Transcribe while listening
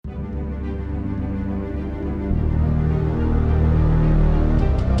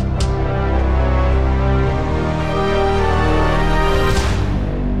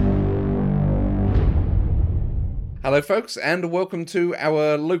Hello, folks, and welcome to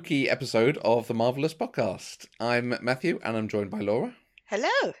our Loki episode of the Marvelous Podcast. I'm Matthew, and I'm joined by Laura. Hello.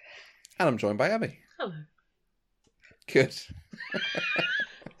 And I'm joined by Abby. Hello. Good.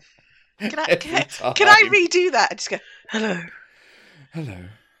 Can I redo that and just go, hello? Hello.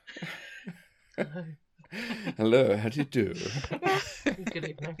 Hello. Hello, how do you do? Good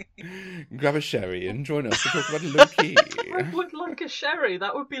evening. Grab a sherry and join us to talk about Loki. I would like a sherry.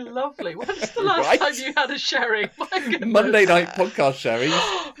 That would be lovely. When's the last Right? time you had a sherry? My goodness. Monday night podcast sherry.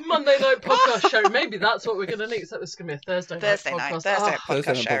 Monday night podcast sherry. Maybe that's what we're going to need. So this is going to be a Thursday night Thursday podcast. night Thursday night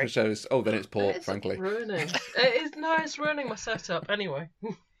podcast sherry. podcast sherry. Oh, then it's pork, It's frankly. ruining. It is, no, it's ruining my setup. Anyway.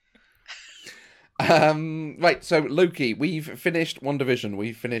 Right, so Loki, we've finished WandaVision.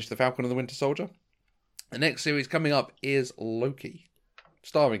 We've finished The Falcon and the Winter Soldier. The next series coming up is Loki,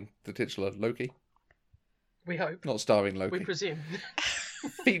 starring the titular Loki. We hope. Not starring Loki. We presume.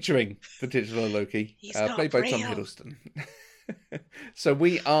 Featuring the titular Loki, He's not played by Tom real. Hiddleston. So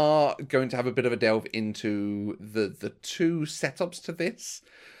we are going to have a bit of a delve into the two setups to this,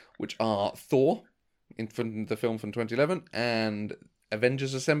 which are Thor, from the film from 2011, and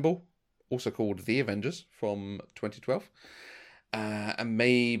Avengers Assemble, also called The Avengers, from 2012. And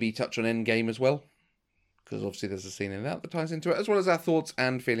maybe touch on Endgame as well, because obviously there's a scene in that ties into it, as well as our thoughts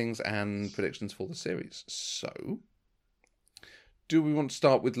and feelings and predictions for the series. So, do we want to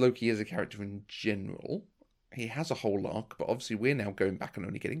start with Loki as a character in general? He has a whole arc, but obviously we're now going back and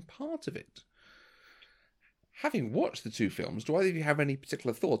only getting part of it. Having watched the two films, do either of you have any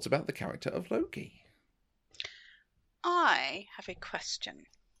particular thoughts about the character of Loki? I have a question.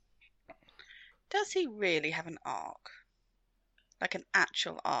 Does he really have an arc? Like an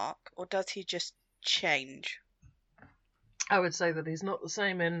actual arc? Or does he just change? I would say that he's not the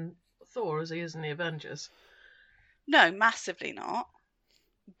same in Thor as he is in the Avengers. No, massively not.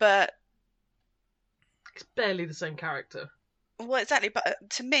 But, He's barely the same character. well, exactly. But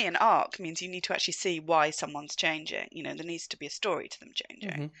to me, an arc means you need to actually see why someone's changing. You know, there needs to be a story to them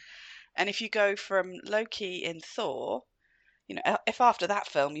changing. Mm-hmm. And if you go from Loki in Thor, you know, if after that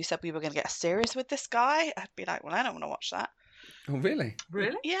film you said we were going to get a series with this guy, I'd be like, well, I don't want to watch that. Oh, really?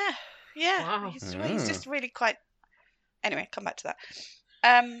 Really? Yeah. Wow. He's just really quite. Anyway, come back to that.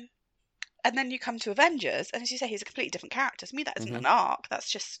 And then you come to Avengers, and as you say, he's a completely different character. To me, that isn't an arc.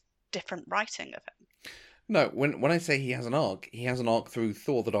 That's just different writing of him. No, when I say he has an arc through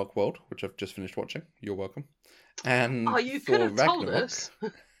Thor: The Dark World, which I've just finished watching. You're welcome. And Oh, you Thor could have told Ragnarok. us.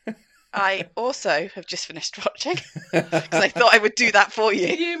 I also have just finished watching because I thought I would do that for you.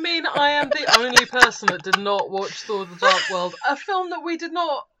 You mean I am the only person that did not watch Thor: The Dark World, a film that we did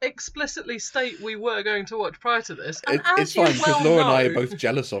not explicitly state we were going to watch prior to this? And It's fine, because Laura and I are both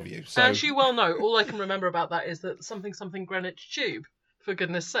jealous of you. So. As you well know, all I can remember about that is that something Greenwich Tube, for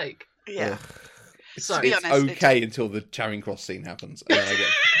goodness sake. Yeah. It's, So- To be it's honest, okay until the Charing Cross scene happens, and then I get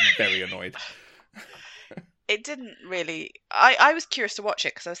very annoyed. It didn't really. I was curious to watch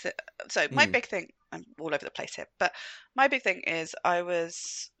it because I was. So my Mm. big thing. I'm all over the place here, but my big thing is I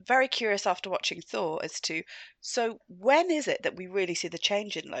was very curious after watching Thor as to so when is it that we really see the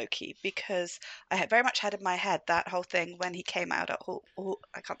change in Loki? Because I had very much had in my head that whole thing when he came out at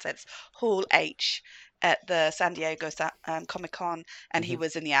I can't say this, Hall H at the San Diego Comic Con, and he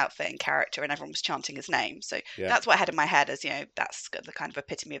was in the outfit and character, and everyone was chanting his name. So Yeah. that's what I had in my head as, you know, that's the kind of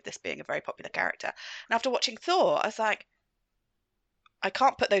epitome of this being a very popular character. And after watching Thor, I was like, I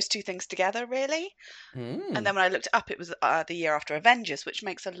can't put those two things together really. Mm. And then when I looked it up, it was the year after Avengers, which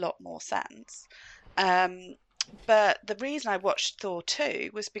makes a lot more sense. But the reason I watched Thor 2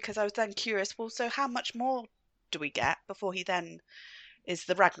 was because I was then curious, well, so how much more do we get before he then is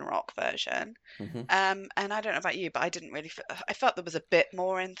the Ragnarok version? Mhm. And I don't know about you, but I didn't really. I felt there was a bit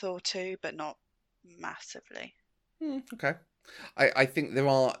more in Thor 2, but not massively. Okay, I think there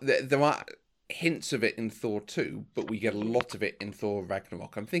are hints of it in Thor 2, but we get a lot of it in Thor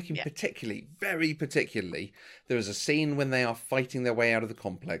Ragnarok. I'm thinking particularly, very particularly, there is a scene when they are fighting their way out of the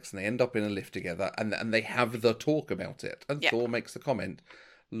complex and they end up in a lift together and they have the talk about it. And Thor makes the comment,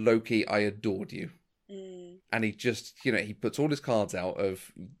 Loki, I adored you. And he just, you know, he puts all his cards out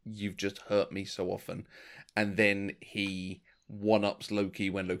of, you've just hurt me so often. And then he one-ups Loki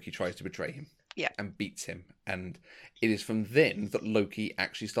when Loki tries to betray him. Yeah. And beats him. And it is from then that Loki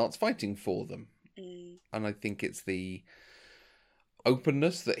actually starts fighting for them. And I think it's the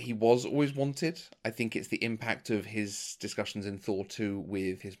openness that he was always wanted. I think it's the impact of his discussions in Thor 2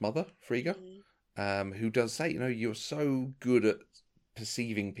 with his mother, Frigga, who does say, you know, you're so good at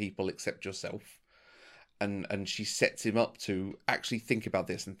perceiving people except yourself. And she sets him up to actually think about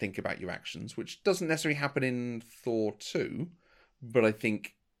this and think about your actions, which doesn't necessarily happen in Thor 2, but I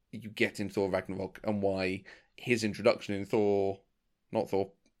think you get in Thor Ragnarok and why his introduction in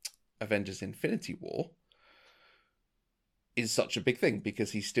Avengers Infinity War is such a big thing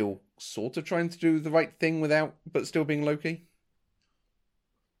because he's still sort of trying to do the right thing but still being Loki.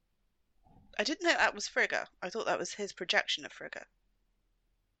 I didn't know that was Frigga. I thought that was his projection of Frigga.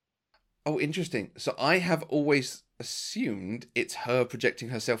 Oh, interesting. So I have always assumed it's her projecting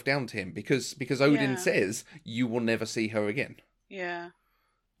herself down to him because Odin says you will never see her again. Yeah.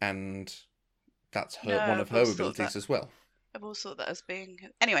 And that's one of her abilities as well. I've always thought that as being...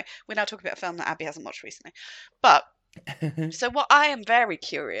 Anyway, we're now talking about a film that Abby hasn't watched recently. But, so what I am very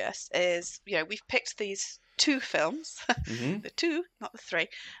curious is, we've picked these 2 films, the 2, not the 3,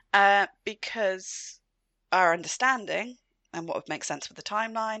 because our understanding and what would make sense with the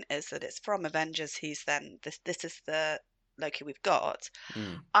timeline is that it's from Avengers. He's then, this is the Loki we've got.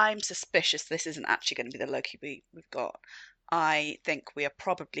 I'm suspicious this isn't actually going to be the Loki we've got. I think we are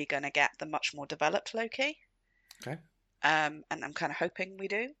probably going to get the much more developed Loki. Okay. And I'm kind of hoping we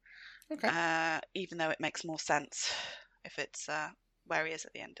do. Okay. Even though it makes more sense if it's where he is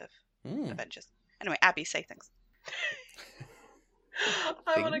at the end of Avengers. Anyway, Abby, say things.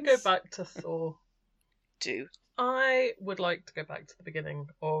 I want to go back to Thor. Do. I would like to go back to the beginning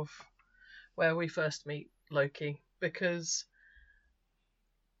of where we first meet Loki, because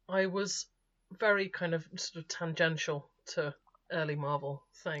I was very kind of sort of tangential to early Marvel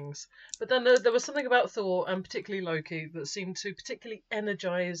things. But then there was something about Thor, and particularly Loki, that seemed to particularly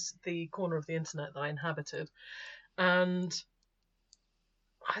energise the corner of the internet that I inhabited. And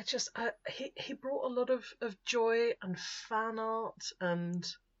I just... he brought a lot of joy and fan art and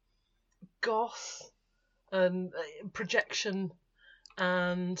goth and projection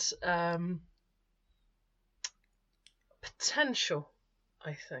and potential,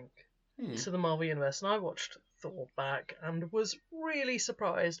 I think, to the Marvel Universe. And I watched Thor back and was really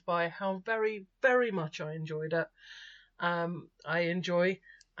surprised by how very, very much I enjoyed it. I enjoy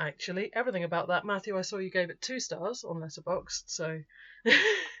actually everything about that. Matthew, I saw you gave it 2 stars on Letterboxd, so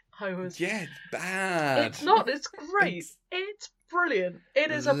I was... Yeah, it's bad. It's not, it's great. It's brilliant.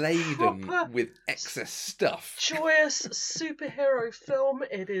 It is a laden proper with excess stuff. Joyous superhero film.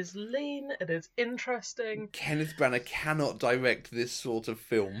 It is lean. It is interesting. Kenneth Branagh cannot direct this sort of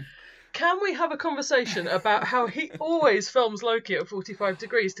film. Can we have a conversation about how he always films Loki at 45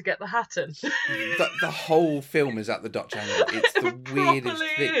 degrees to get the hat in? The whole film is at the Dutch angle. It's the weirdest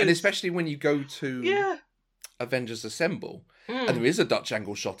thing. And especially when you go to Avengers Assemble, and there is a Dutch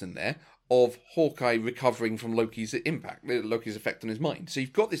angle shot in there of Hawkeye recovering from Loki's effect on his mind. So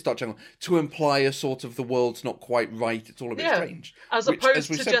you've got this Dutch angle to imply a sort of the world's not quite right, it's all a bit strange. As opposed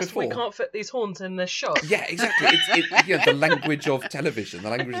to just, we can't fit these horns in this shot. Yeah, exactly. It's the language of television, the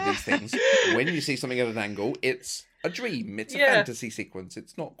language of these things. When you see something at an angle, it's a dream, it's a fantasy sequence,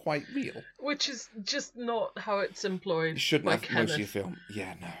 it's not quite real. Which is just not how it's employed. You shouldn't have most of your film.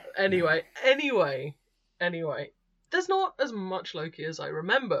 Yeah, no. Anyway. There's not as much Loki as I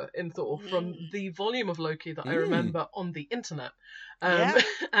remember in Thor from the volume of Loki that I remember on the internet.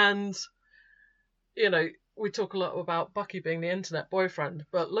 And, we talk a lot about Bucky being the internet boyfriend,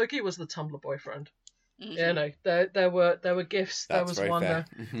 but Loki was the Tumblr boyfriend. There were gifts, there was wonder.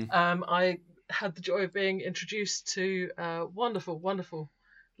 I had the joy of being introduced to wonderful, wonderful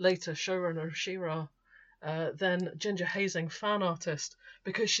later showrunner of She-Ra, then Ginger Hazing fan artist,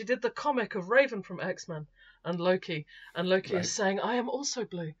 because she did the comic of Raven from X-Men. And Loki is saying, I am also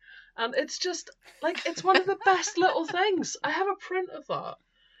blue. And it's just, it's one of the best little things. I have a print of that.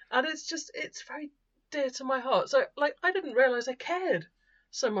 And it's very dear to my heart. So, I didn't realise I cared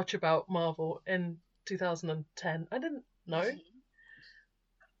so much about Marvel in 2010. I didn't know.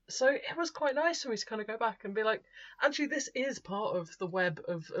 So it was quite nice for me to kind of go back and be like, actually, this is part of the web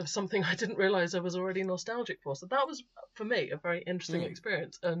of something I didn't realise I was already nostalgic for. So that was, for me, a very interesting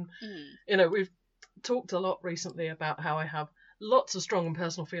experience. And, we've talked a lot recently about how I have lots of strong and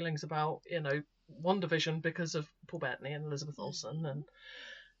personal feelings about, WandaVision because of Paul Bettany and Elizabeth Olsen, and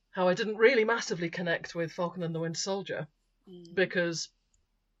how I didn't really massively connect with Falcon and the Winter Soldier because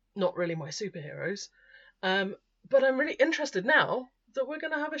not really my superheroes. But I'm really interested now that we're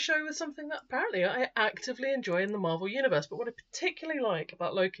going to have a show with something that apparently I actively enjoy in the Marvel Universe. But what I particularly like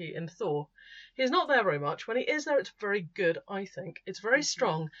about Loki in Thor, he's not there very much. When he is there, it's very good, I think. It's very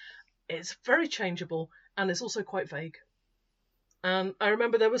strong. It's very changeable, and it's also quite vague. And I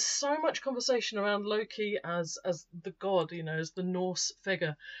remember there was so much conversation around Loki as the god, as the Norse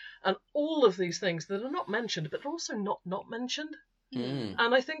figure, and all of these things that are not mentioned, but also not mentioned.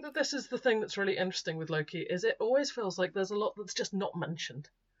 And I think that this is the thing that's really interesting with Loki, is it always feels like there's a lot that's just not mentioned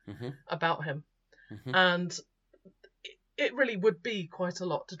about him. And it really would be quite a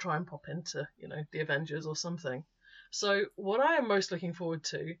lot to try and pop into, the Avengers or something. So what I am most looking forward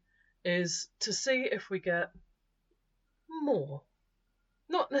to is to see if we get more.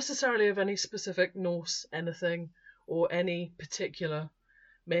 Not necessarily of any specific Norse anything or any particular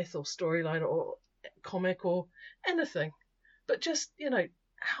myth or storyline or comic or anything, but just,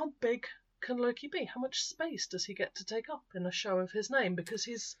 how big can Loki be? How much space does he get to take up in a show of his name? Because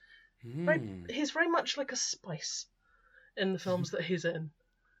he's very much like a spice in the films that he's in.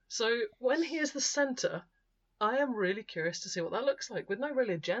 So when he is the centre, I am really curious to see what that looks like, with no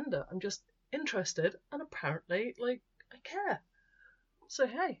real agenda. I'm just interested, and apparently, I care. So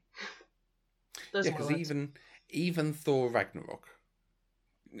hey, because even Thor Ragnarok,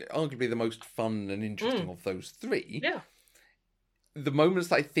 arguably the most fun and interesting of those three. Yeah. The moments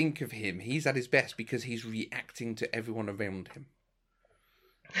that I think of him, he's at his best because he's reacting to everyone around him.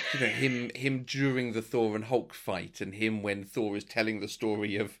 Him during the Thor and Hulk fight, and him when Thor is telling the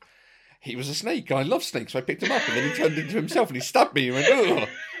story of he was a snake and I love snakes, so I picked him up, and then he turned into himself and he stabbed me and went,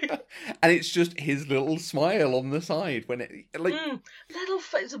 ugh. And it's just his little smile on the side when it little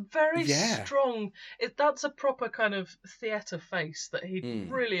face, very strong. That's a proper kind of theatre face that he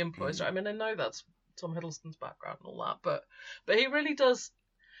really employs. I mean, I know that's Tom Hiddleston's background and all that, but he really does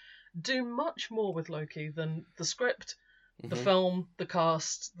do much more with Loki than the script, the film, the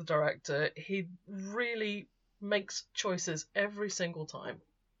cast, the director. He really makes choices every single time.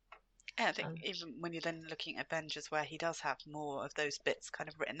 Yeah, I think even when you're then looking at Avengers, where he does have more of those bits kind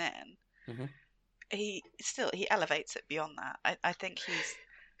of written in, he elevates it beyond that. I think he's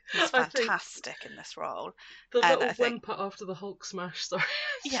fantastic in this role. The little whimper after the Hulk smash, sorry.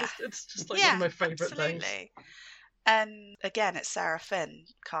 It's just like one of my favourite things. And again, it's Sarah Finn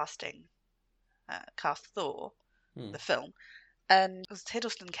cast Thor, the film. And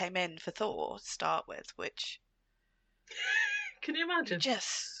Hiddleston came in for Thor to start with, which... Can you imagine?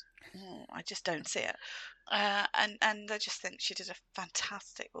 I just don't see it. And I just think she did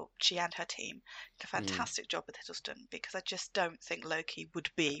she and her team did a fantastic job with Hiddleston, because I just don't think Loki would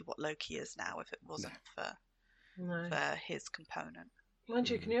be what Loki is now if it wasn't for his component. Mind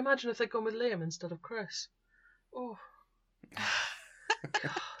you, can you imagine if they'd gone with Liam instead of Chris? Oh,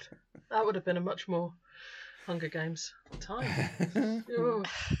 God. That would have been a much more Hunger Games time. Oh.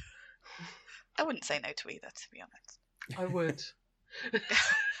 I wouldn't say no to either, to be honest. I would.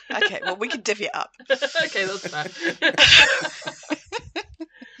 Okay, well, we can divvy it up. Okay, that's fair.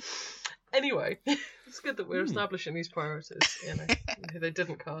 Anyway, it's good that we're establishing these priorities, who they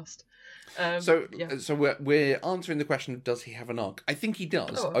didn't cast. So we're answering the question of, does he have an arc? I think he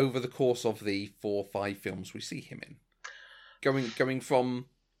does over the course of the 4 or 5 films we see him in. Going from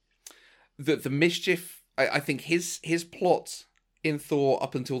the mischief, I think his plot in Thor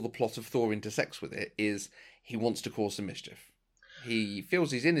up until the plot of Thor intersects with it is he wants to cause some mischief. He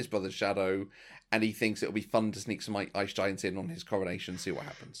feels he's in his brother's shadow, and he thinks it'll be fun to sneak some ice giants in on his coronation, see what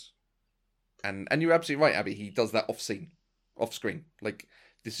happens. And you're absolutely right, Abby. He does that off screen. Like,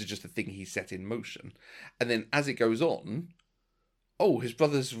 this is just a thing he set in motion. And then as it goes on, his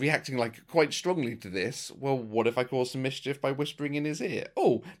brother's reacting quite strongly to this. Well, what if I cause some mischief by whispering in his ear?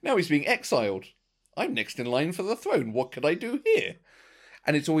 Oh, now he's being exiled. I'm next in line for the throne. What could I do here?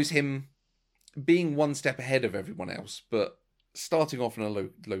 And it's always him being one step ahead of everyone else, but starting off in a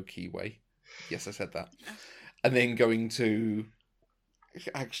low-key way. Yes, I said that. And then going to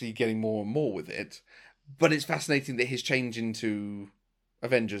actually getting more and more with it. But it's fascinating that his change into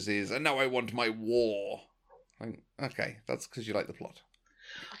Avengers is, and now I want my war. Okay, that's because you like the plot.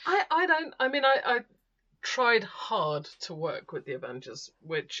 I tried hard to work with the Avengers,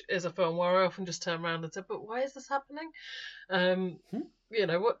 which is a film where I often just turn around and say, but why is this happening?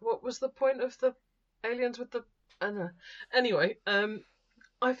 What was the point of the aliens with the... Anyway,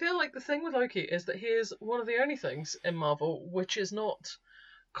 I feel like the thing with Loki is that he is one of the only things in Marvel which is not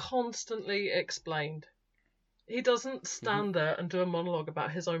constantly explained. He doesn't stand there and do a monologue about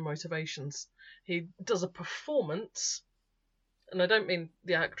his own motivations. He does a performance, and I don't mean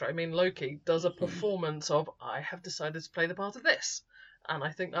the actor, I mean Loki does a performance of, I have decided to play the part of this, and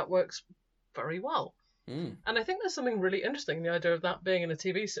I think that works very well. And I think there's something really interesting in the idea of that being in a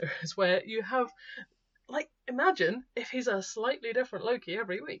TV series where you have... imagine if he's a slightly different Loki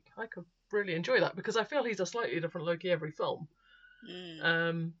every week. I could really enjoy that, because I feel he's a slightly different Loki every film.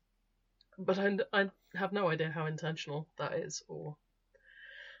 But I have no idea how intentional that is, or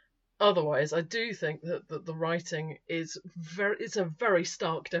otherwise. I do think that the writing is it's a very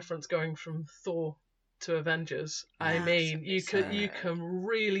stark difference going from Thor to Avengers. I mean, you can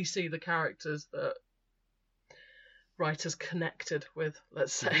really see the characters that writers connected with,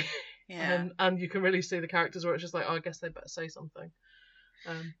 let's say. Yeah. And you can really see the characters where it's just like, oh, I guess they better say something.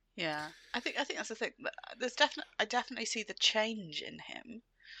 Yeah, I think that's the thing. I definitely see the change in him,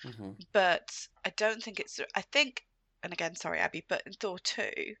 Mm-hmm. but I don't think it's. I think, and again, sorry, Abby, but in Thor 2,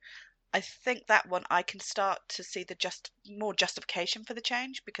 I think that one I can start to see the more justification for the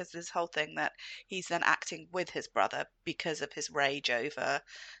change, because this whole thing that he's then acting with his brother because of his rage over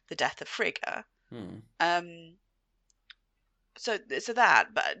the death of Frigga. Mm. So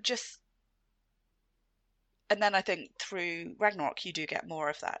that, but just. And then I think through Ragnarok you do get more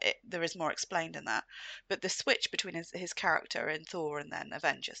of that. There is more explained in that. But the switch between his character in Thor and then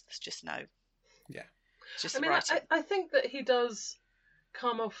Avengers, there's just no. Yeah. It's just I mean, writing. I think that he does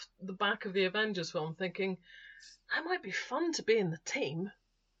come off the back of the Avengers film thinking, that might be fun to be in the team.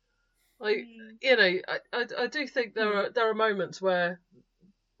 Like, you know, I do think there are moments where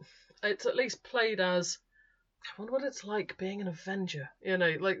it's at least played as, I wonder what it's like being an Avenger. You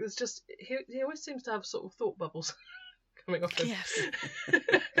know, like there's just he always seems to have sort of thought bubbles coming off him. Yes.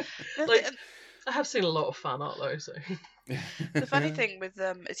 Like, I have seen a lot of fan art though. So the funny thing with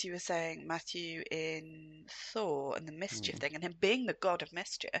as you were saying, Matthew in Thor and the mischief thing, and him being the god of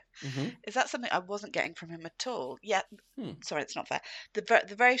mischief, is that something I wasn't getting from him at all? Yeah. Sorry, it's not fair.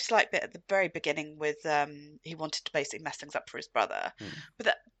 The very slight bit at the very beginning with he wanted to basically mess things up for his brother, but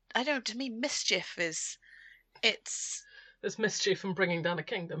that, I don't know. To me, mischief is. There's mischief and bringing down a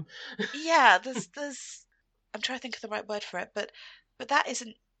kingdom. Yeah, there's. I'm trying to think of the right word for it, but that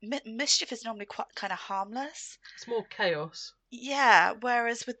isn't. Mischief is normally quite kind of harmless. It's more chaos. Yeah,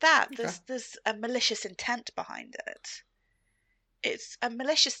 whereas with that, there's a malicious intent behind it. It's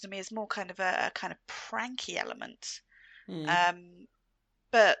malicious to me is more kind of a kind of pranky element.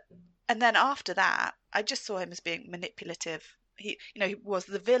 But and then after that, I just saw him as being manipulative. He was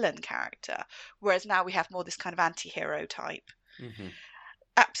the villain character, whereas now we have more this kind of anti-hero type.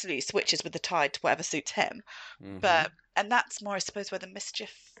 Absolutely switches with the tide to whatever suits him. And that's more, I suppose, where the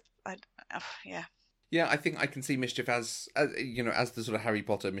mischief. Yeah, I think I can see mischief as the sort of Harry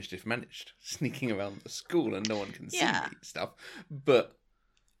Potter mischief managed, sneaking around the school and no one can see me stuff. But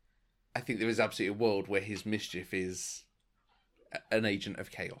I think there is absolutely a world where his mischief is an agent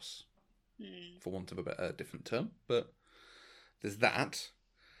of chaos, for want of a different term. But there's that,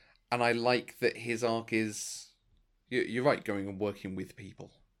 and I like that his arc is. You're right, going and working with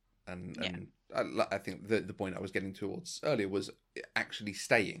people, and I think the point I was getting towards earlier was actually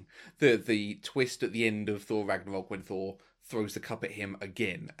staying. The twist at the end of Thor Ragnarok when Thor throws the cup at him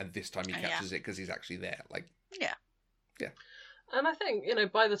again, and this time he catches it because he's actually there. Like, yeah. And I think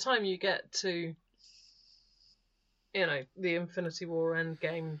by the time you get to the Infinity War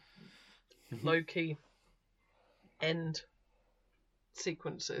Endgame, Loki end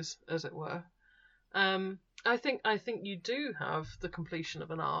sequences, as it were. I think you do have the completion of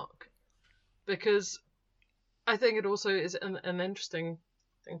an arc, because I think it also is an interesting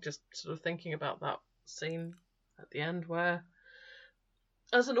thing, just sort of thinking about that scene at the end where,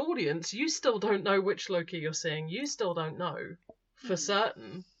 as an audience, you still don't know which Loki you're seeing. You still don't know for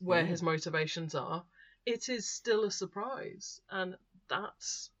certain where his motivations are. It is still a surprise, and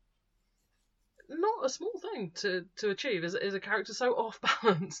that's not a small thing to achieve. Is a character so off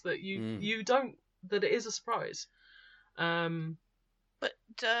balance that you don't. That it is a surprise. But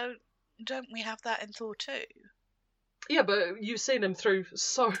don't we have that in Thor 2? Yeah, but you've seen him through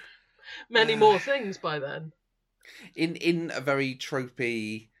so many more things by then. In a very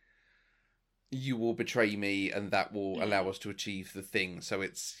tropey, you will betray me and that will allow us to achieve the thing. So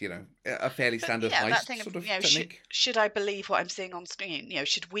it's, a fairly standard heist sort of technique. Should I believe what I'm seeing on screen?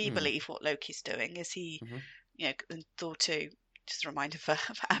 Should we believe what Loki's doing? Is he, in Thor 2... Just a reminder for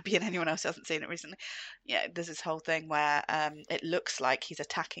Abby and anyone else who hasn't seen it recently. Yeah, there's this whole thing where it looks like he's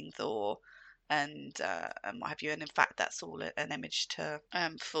attacking Thor and what have you, and in fact that's all an image to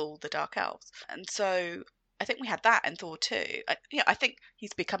fool the Dark Elves. And so I think we had that in Thor 2. I think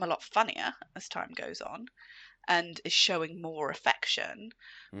he's become a lot funnier as time goes on and is showing more affection.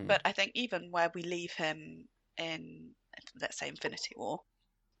 But I think even where we leave him in, let's say, Infinity War,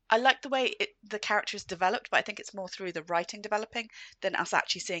 I like the way the character is developed, but I think it's more through the writing developing than us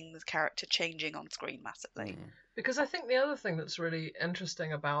actually seeing the character changing on screen massively. Because I think the other thing that's really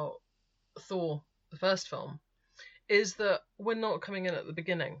interesting about Thor, the first film, is that we're not coming in at the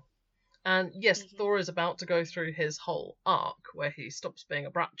beginning. And yes, Thor is about to go through his whole arc where he stops being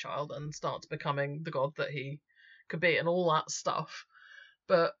a brat child and starts becoming the god that he could be and all that stuff.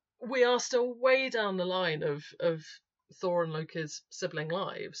 But we are still way down the line of Thor and Loki's sibling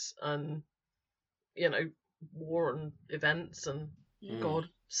lives and war and events and god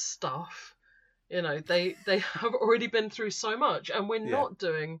stuff. They have already been through so much, and we're not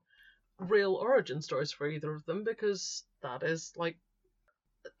doing real origin stories for either of them, because that is like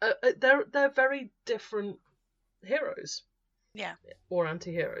they're very different heroes. Yeah. Or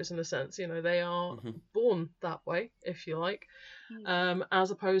anti-heroes in a sense. You know, they are born that way, if you like,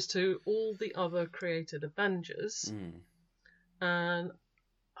 as opposed to all the other created Avengers. And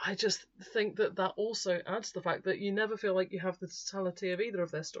I just think that also adds to the fact that you never feel like you have the totality of either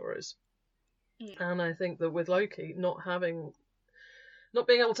of their stories. And I think that with Loki, not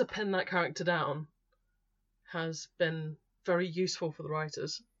being able to pin that character down has been very useful for the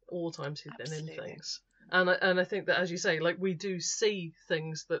writers all the times he's been in things. And I think that, as you say, like, we do see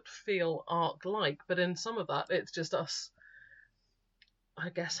things that feel arc-like, but in some of that, it's just us, I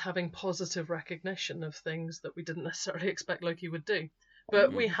guess, having positive recognition of things that we didn't necessarily expect Loki would do.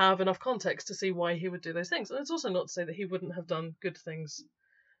 But we have enough context to see why he would do those things. And it's also not to say that he wouldn't have done good things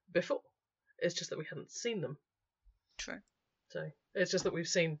before. It's just that we hadn't seen them. True. So it's just that we've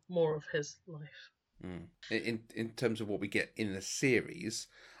seen more of his life. In terms of what we get in the series,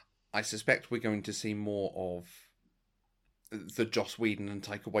 I suspect we're going to see more of the Joss Whedon and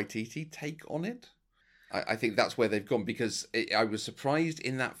Taika Waititi take on it. I think that's where they've gone, because I was surprised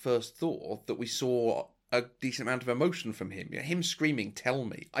in that first Thor that we saw a decent amount of emotion from him. Him screaming, "Tell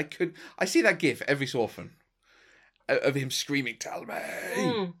me." I see that gif every so often of him screaming, "Tell me."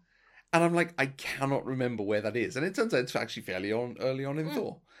 And I'm like, I cannot remember where that is. And it turns out it's actually fairly early on in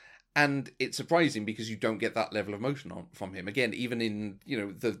Thor. And it's surprising because you don't get that level of emotion from him. Again, even in,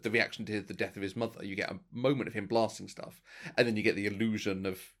 the reaction to the death of his mother, you get a moment of him blasting stuff. And then you get the illusion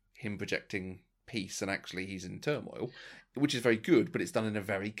of him projecting peace and actually he's in turmoil, which is very good, but it's done in a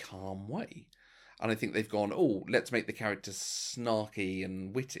very calm way. And I think they've gone, let's make the character snarky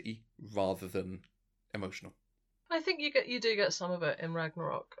and witty rather than emotional. I think you do get some of it in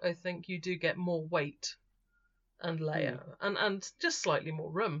Ragnarok. I think you do get more weight and layer and just slightly more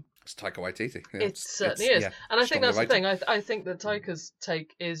room. It's Taika Waititi. Yeah, it certainly is. Yeah, and I think that's the thing. I think that Mm. Taika's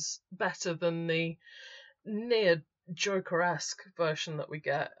take is better than the near Joker-esque version that we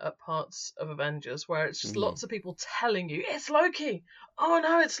get at parts of Avengers, where it's just lots of people telling you, it's Loki! Oh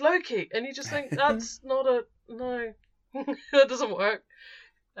no, it's Loki! And you just think, that's not a... No. That doesn't work.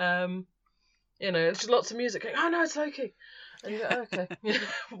 You know, it's just lots of music going, oh no, it's Loki! And you go, okay,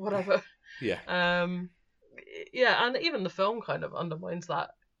 whatever. Yeah. Yeah, and even the film kind of undermines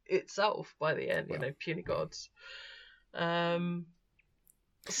that itself by the end, puny gods.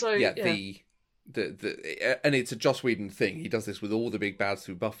 So yeah, the and it's a Joss Whedon thing. He does this with all the big bads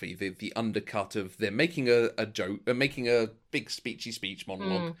through Buffy. The undercut of they're making a joke, making a big speech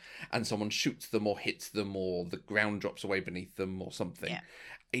monologue, and someone shoots them or hits them or the ground drops away beneath them or something. Yeah.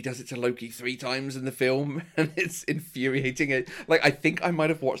 He does it to Loki 3 times in the film, and it's infuriating. Like, I think I might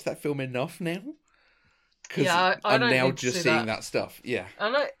have watched that film enough now. Yeah, I'm now just seeing that stuff. Yeah,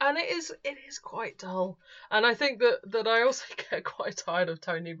 and it is quite dull, and I think that I also get quite tired of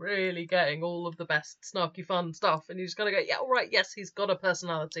Tony really getting all of the best snarky fun stuff, and you just gotta go, yeah, all right, yes, he's got a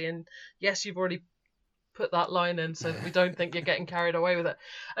personality, and yes, you've already put that line in so that we don't think you're getting carried away with it.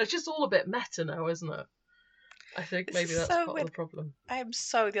 And it's just all a bit meta now, isn't it? I think maybe that's part of the problem. I am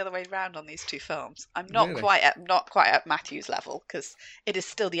so the other way round on these two films. I'm not quite at Matthew's level, because it is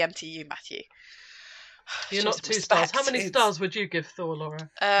still the MCU Matthew. You're not 2 stars. How many stars would you give Thor, Laura?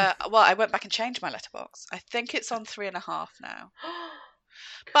 Well, I went back and changed my letterbox. I think it's on 3.5 now.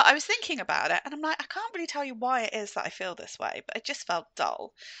 But I was thinking about it, and I'm like, I can't really tell you why it is that I feel this way, but it just felt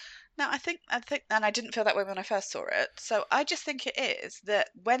dull. Now, I think, and I didn't feel that way when I first saw it. So I just think it is that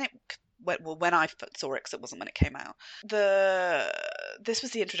when I saw it, because it wasn't when it came out, this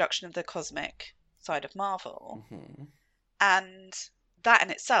was the introduction of the cosmic side of Marvel, and that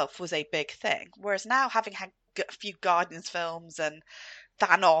in itself was a big thing. Whereas now, having had a few Guardians films and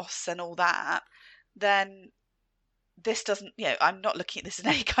Thanos and all that, then this doesn't, I'm not looking at this in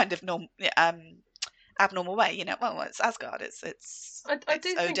any kind of abnormal way. Well, it's Asgard, it's I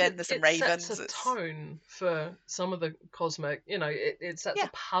do Odin, think there's some ravens. Sets a tone for some of the cosmic, it sets a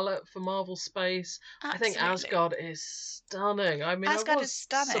palette for Marvel space. Absolutely. I think Asgard is stunning. I mean, Asgard is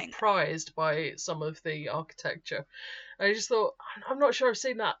stunning. Surprised by some of the architecture. I just thought, I'm not sure I've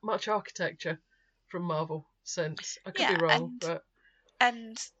seen that much architecture from Marvel since. I could be wrong,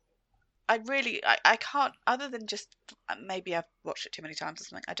 and I can't, other than just maybe I've watched it too many times or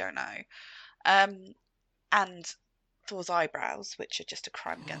something, I don't know. And Thor's eyebrows, which are just a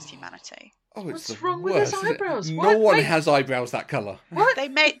crime against humanity. Oh, it's What's wrong with his eyebrows? No one has eyebrows that colour. What?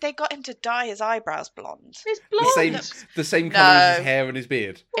 They got him to dye his eyebrows blonde. He's blonde. The same colour as his hair and his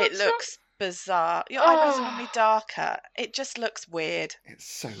beard. It looks bizarre. Your eyebrows are normally darker. It just looks weird. It's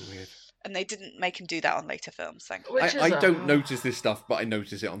so weird. And they didn't make him do that on later films, thankfully. Which is I don't notice this stuff, but I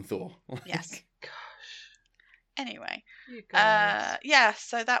notice it on Thor. Yes. Gosh, Anyway, you guys. yeah,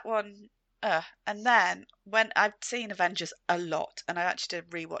 so that one, and then when I've seen Avengers a lot, and I actually did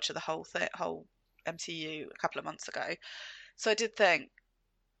a rewatch of the whole MCU a couple of months ago, so I did think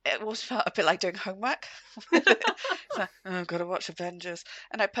it always felt a bit like doing homework. It's like, oh, I've got to watch Avengers,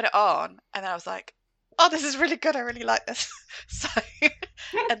 and I put it on, and then I was like, oh, this is really good. I really like this. So,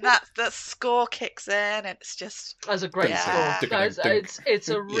 and the score kicks in, and it's just That's a great Yeah. score. Dunk, No, dunk. it's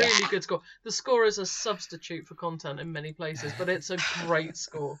a really good score. The score is a substitute for content in many places, but it's a great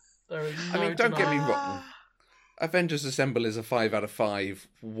score. There is no I mean, don't get me denying. wrong. Avengers Assemble is a 5 out of 5,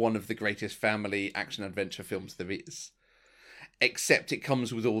 one of the greatest family action-adventure films there is. Except it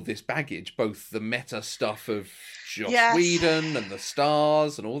comes with all this baggage, both the meta stuff of Joss Yes. Whedon and the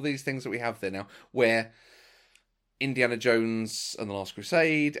stars and all these things that we have there now, where Indiana Jones and the Last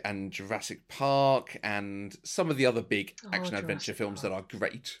Crusade and Jurassic Park and some of the other big action-adventure Jurassic films that are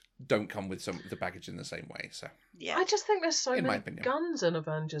great don't come with some of the baggage in the same way. So yeah. I just think there's so In my many opinion. guns in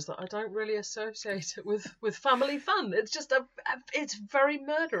Avengers that I don't really associate it with family fun. It's just it's very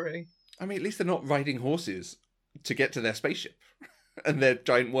murdery. I mean, at least they're not riding horses to get to their spaceship and their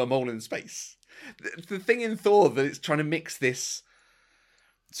giant wormhole in space. The thing in Thor that it's trying to mix this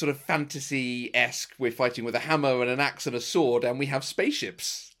sort of fantasy-esque, we're fighting with a hammer and an axe and a sword, and we have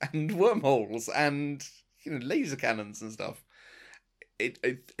spaceships and wormholes and laser cannons and stuff. It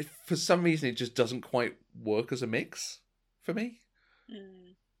for some reason it just doesn't quite work as a mix for me.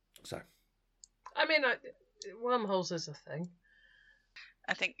 Mm. So I mean, wormholes is a thing.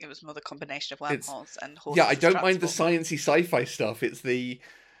 I think it was more the combination of wormholes and horses. yeah, I as don't mind the transport. sciencey sci-fi stuff. It's the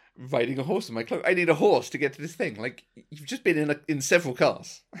riding a horse in my cloak. I need a horse to get to this thing. Like, you've just been in several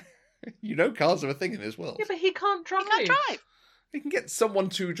cars. Cars are a thing in this world. Yeah, but he can't drive. He can't drive. You can get someone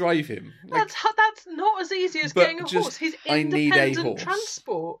to drive him. Like, That's not as easy as But getting a just, horse. He's I need a independent horse.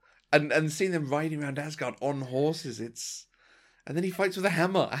 transport. and seeing them riding around Asgard on horses, and then he fights with a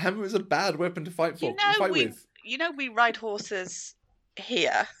hammer. A hammer is a bad weapon to fight You know, with. we ride horses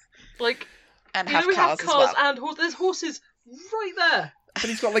here Like, and you have know, we have cars cars as well. and horses. There's horses right there. But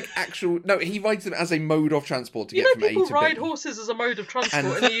he's got like actual. No, he rides them as a mode of transport to You get know, from A people to ride B. horses as a mode of transport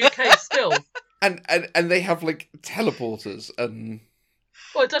And- in the UK still. And they have like teleporters and.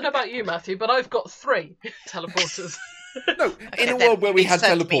 Well, I don't know about you, Matthew, but I've got 3 teleporters. No, Okay, in a then world where we please had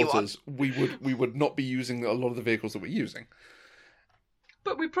send me one. teleporters, we would not be using a lot of the vehicles that we're using.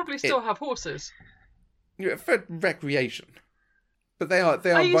 But we probably still have horses. For recreation. But they are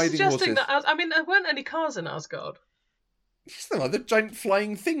Are you riding suggesting horses. that? I mean, there weren't any cars in Asgard. Yes, there are. They're giant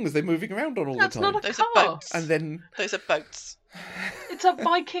flying things they're moving around on all That's the time. not a Those are car. boats. And then Those are boats. It's a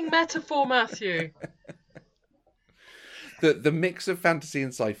Viking metaphor, Matthew. the mix of fantasy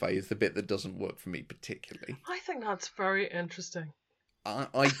and sci-fi is the bit that doesn't work for me particularly. I think that's very interesting.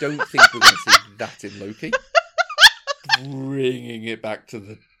 I don't think we're going to see that in Loki. Bringing it back to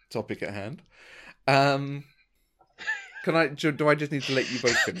the topic at hand. Do I just need to let you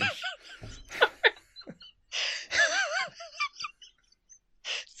both finish?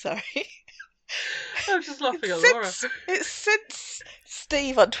 Sorry. I'm just laughing at Laura. It's since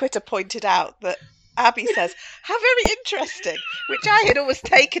Steve on Twitter pointed out that Abby says, how very interesting, which I had always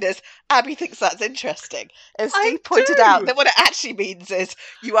taken as Abby thinks that's interesting. And I Steve pointed do. out that what it actually means is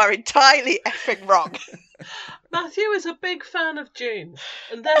you are entirely effing wrong. Matthew is a big fan of Dune,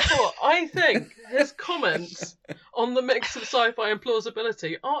 and therefore I think his comments on the mix of sci-fi and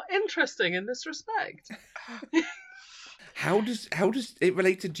plausibility are interesting in this respect. How does it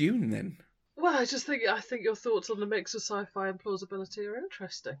relate to Dune then? Well, I think your thoughts on the mix of sci-fi and plausibility are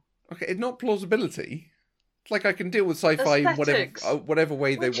interesting. Okay, it's not plausibility. It's like I can deal with sci-fi in Aesthetics. whatever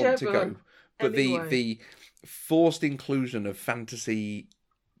way they want to Whichever. go. But Anyway. the forced inclusion of fantasy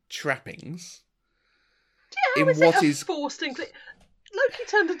trappings How in is what it a is forced inclusion? Loki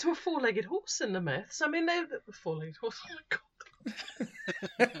turned into a 4-legged horse in the myths. I mean, they 4-legged horse. Oh my god!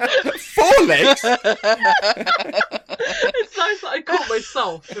 4 legs. It's nice that I caught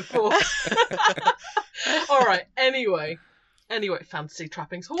myself before. All right. Anyway, fantasy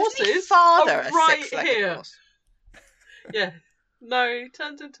trappings, Doesn't he horses father are a right six-legged here. horse? Yeah. No, he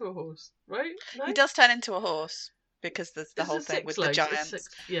turns into a horse, right? No? He does turn into a horse because there's the It's whole a thing with 6 the legs, it's giants.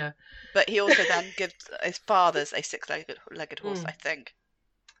 6 yeah. But he also then gives his father's a 6-legged horse, Mm. I think.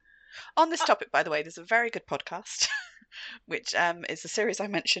 On this topic, by the way, there's a very good podcast, which is a series I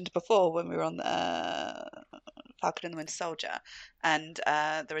mentioned before when we were on Falcon and the Winter Soldier, and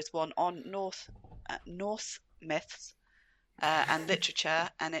there is one on Norse myths and literature,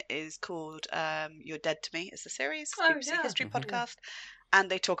 and it is called "You're Dead to Me." Is the series Oh, BBC yeah. History Mhm. podcast, and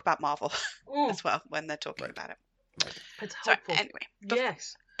they talk about Marvel Ooh, as well when they're talking Right. about it. it's So helpful. anyway,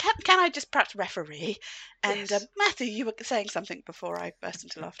 Yes. can I just perhaps referee? And Yes. Matthew, you were saying something before I burst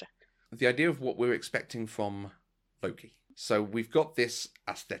into laughter. The idea of what we're expecting from Loki. So we've got this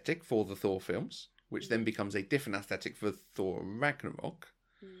aesthetic for the Thor films, which then becomes a different aesthetic for Thor Ragnarok.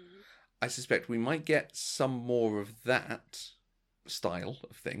 I suspect we might get some more of that style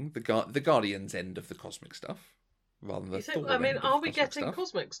of thing, the Guardians end of the cosmic stuff, rather than the Thor end of are the we cosmic getting stuff.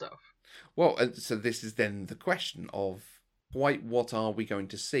 cosmic stuff? Well, and so this is then the question of quite what are we going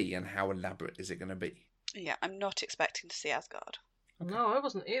to see and how elaborate is it going to be? Yeah, I'm not expecting to see Asgard. Okay. No, I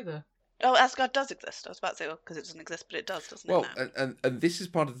wasn't either. Oh, Asgard does exist. I was about to say, because it doesn't exist, but it does, doesn't Well, it now? and this is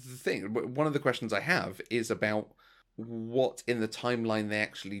part of the thing. One of the questions I have is about what in the timeline they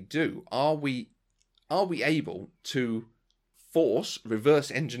actually do. Are we able to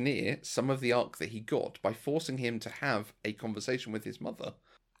reverse engineer some of the arc that he got by forcing him to have a conversation with his mother,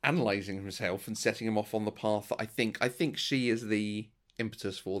 analysing himself and setting him off on the path that I think she is the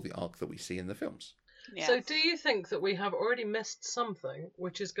impetus for the arc that we see in the films. Yeah. So do you think that we have already missed something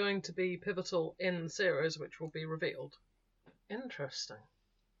which is going to be pivotal in the series, which will be revealed? Interesting.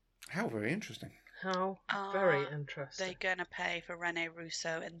 How very interesting. How very interesting. They're going to pay for Rene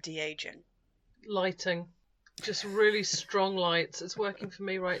Russo and de-aging. Lighting. Just really strong lights. It's working for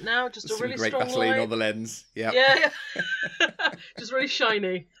me right now. Just a Some really great strong Vaseline light. on the lens. Yep. Yeah. Just really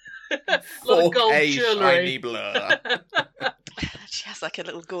shiny. A lot of gold 4K jewellery. shiny blur. She has like a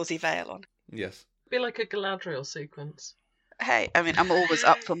little gauzy veil on. Yes. Be like a Galadriel sequence. Hey, I mean, I'm always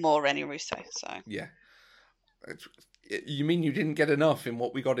up for more Rene Russo, so... Yeah. You mean you didn't get enough in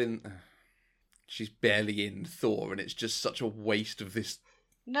what we got in... She's barely in Thor, and it's just such a waste of this...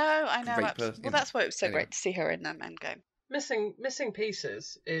 No, I know. Great person, Well, that's why it was so anyway. great to see her in Endgame. Missing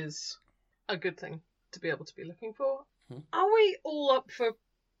pieces is a good thing to be able to be looking for. Hmm. Are we all up for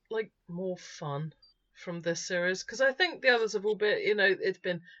like more fun from this series? Because I think the others have all been, it's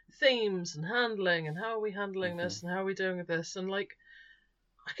been themes and handling and how are we handling this and how are we doing with this, and like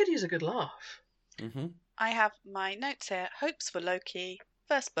I could use a good laugh. Mm-hmm. I have my notes here. Hopes for Loki.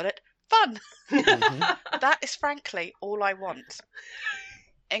 First bullet. Fun. That is frankly all I want.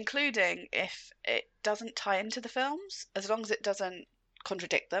 Including if it doesn't tie into the films, as long as it doesn't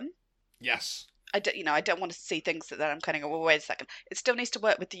contradict them. Yes. I don't want to see things that I'm kind of go, well, wait a second. It still needs to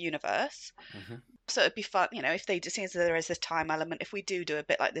work with the universe. Mm-hmm. So it'd be fun, if they just see as there is this time element, if we do a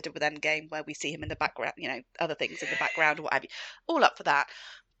bit like they did with Endgame, where we see him in the background, other things in the background or what have you, all up for that.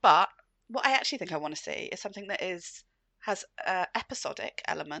 But what I actually think I want to see is something that has episodic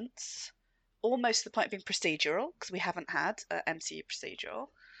elements, almost to the point of being procedural, because we haven't had MCU procedural.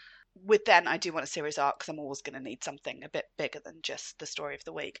 With then, I do want a series arc because I'm always going to need something a bit bigger than just the story of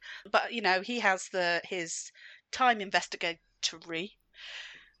the week. But he has his time investigatory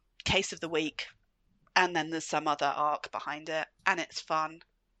case of the week, and then there's some other arc behind it, and it's fun,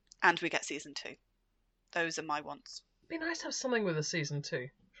 and we get season 2. Those are my wants. It'd be nice to have something with a season 2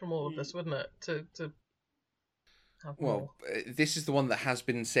 from all of this, wouldn't it? To have more. Well, this is the one that has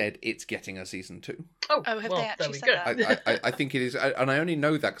been said it's getting a season 2. Oh, have well, they actually there said we go. that? I think it is, and I only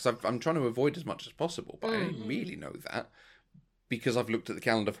know that because I'm trying to avoid as much as possible, but I only really know that because I've looked at the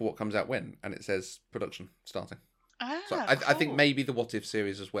calendar for what comes out when, and it says production starting. So I think Cool. maybe the What If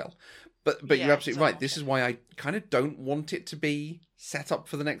series as well. But Yeah, you're absolutely so right. This is why I kind of don't want it to be set up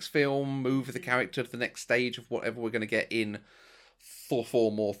for the next film, move the character to the next stage of whatever we're going to get in Thor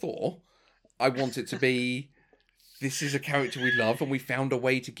 4 More Thor. I want it to be, this is a character we love and we found a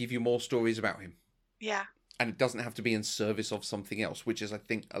way to give you more stories about him. Yeah. And it doesn't have to be in service of something else, which is, I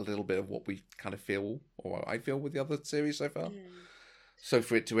think, a little bit of what we kind of feel, or what I feel with the other series so far. So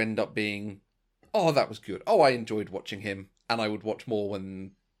for it to end up being, oh, that was good. Oh, I enjoyed watching him, and I would watch more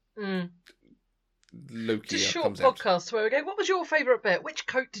when Loki Just short comes out. podcasts where we go, what was your favourite bit? Which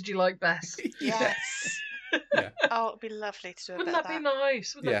coat did you like best? Yes. Yeah. Oh, it'd be lovely to do a Wouldn't bit that of be that.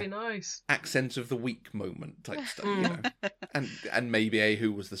 nice? Wouldn't Yeah. that be nice? Accent of the week moment type stuff, you know. And maybe a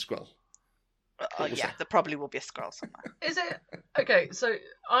who was the Skrull. Oh, was yeah, that? there probably will be a scroll somewhere. Is it okay? So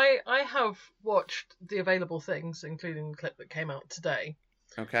I have watched the available things, including the clip that came out today,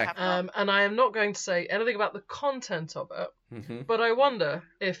 Okay. Have not. and I am not going to say anything about the content of it. Mm-hmm. But I wonder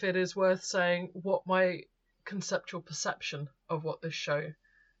if it is worth saying what my conceptual perception of what this show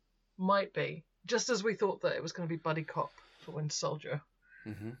might be. Just as we thought that it was going to be buddy cop for Winter Soldier.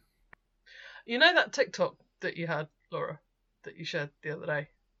 Mm-hmm. You know that TikTok that you had, Laura, that you shared the other day,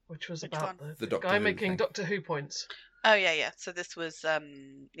 which was Which about one? The the Doctor guy Who making thing. Doctor Who points. Oh, yeah. So this was, a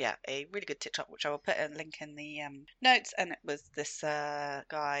really good TikTok, which I will put a link in the notes. And it was this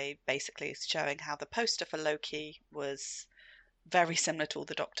guy basically showing how the poster for Loki was very similar to all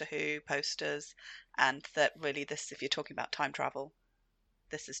the Doctor Who posters, and that really this, if you're talking about time travel,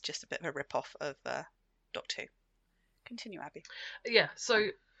 this is just a bit of a rip-off of Doctor Who. Continue, Abby. Yeah, so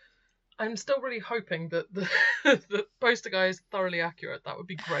I'm still really hoping that the poster guy is thoroughly accurate. That would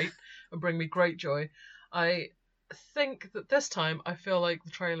be great and bring me great joy. I think that this time I feel like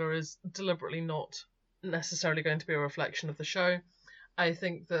the trailer is deliberately not necessarily going to be a reflection of the show. I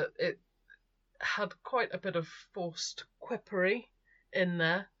think that it had quite a bit of forced quippery in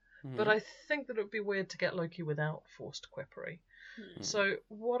there, but I think that it would be weird to get Loki without forced quippery. So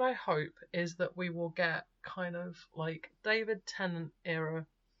what I hope is that we will get kind of like David Tennant era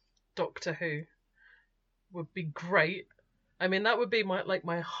Doctor Who would be great. I mean, that would be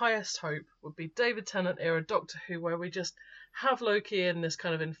my highest hope would be David Tennant era Doctor Who, where we just have Loki in this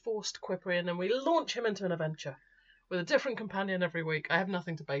kind of enforced quippery and then we launch him into an adventure with a different companion every week. I have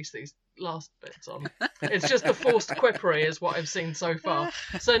nothing to base these last bits on. It's just the forced quippery is what I've seen so far.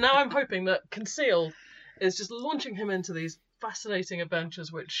 So now I'm hoping that Concealed is just launching him into these fascinating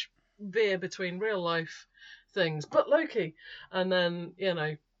adventures which veer between real life things, but Loki, and then, you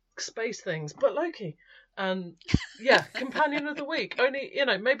know, space things, but Loki. And yeah, companion of the week. Only, you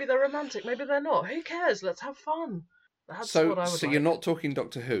know, maybe they're romantic, maybe they're not. Who cares? Let's have fun. That's what I would So like. you're not talking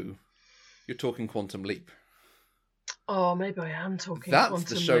Doctor Who, you're talking Quantum Leap. Oh, maybe I am talking That's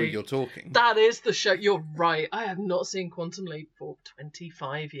Quantum the show Leap. you're talking. That is the show. You're right. I have not seen Quantum Leap for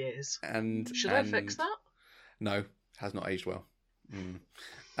 25 years. And Should I fix that? No, has not aged well.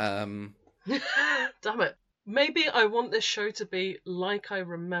 Damn it. Maybe I want this show to be like I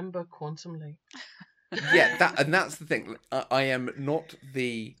remember Quantum Leap. Yeah, that's the thing. I am not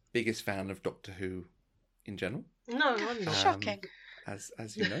the biggest fan of Doctor Who in general. No, I'm not. Shocking.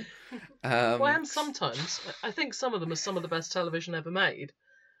 As you know. Well, I am sometimes. I think some of them are some of the best television ever made.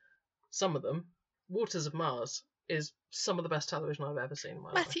 Some of them. Waters of Mars is some of the best television I've ever seen in my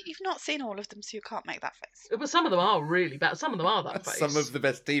life. Matthew, you've not seen all of them, so you can't make that face. But some of them are really bad. Some of them are that face. Some of the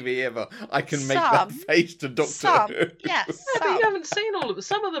best TV ever. I can make Some. that face to Doctor Some, Who. yes, Yeah, but some. you haven't seen all of them.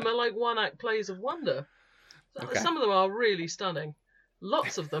 Some of them are like one-act plays of wonder. Okay. Some of them are really stunning.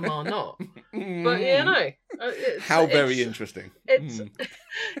 Lots of them are not. But, you know... How very interesting. It's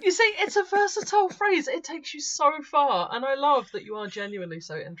You see, it's a versatile phrase. It takes you so far. And I love that you are genuinely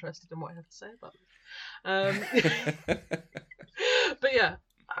so interested in what I have to say about it. But yeah,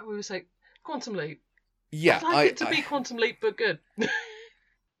 I would say Quantum Leap. Yeah, I'd like it to be Quantum Leap, but good.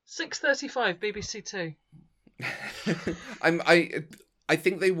 6:35 BBC Two. I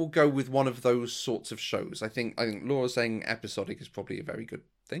think they will go with one of those sorts of shows. I think Laura's saying episodic is probably a very good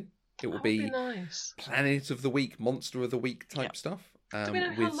thing. It will That would be nice. Planet of the Week, Monster of the Week type stuff. Do we know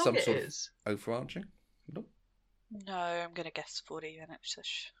with how long some it sort is? of overarching. No. No, I'm going to guess 40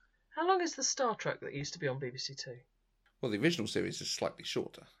 minutes-ish. How long is the Star Trek that used to be on BBC Two? Well, the original series is slightly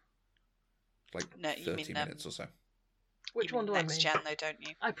shorter. Like No, you 30 mean, minutes or so. Which You one do mean I mean? Next Gen, though, don't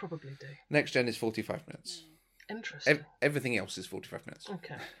you? I probably do. Next Gen is 45 minutes. Interesting. Everything else is 45 minutes.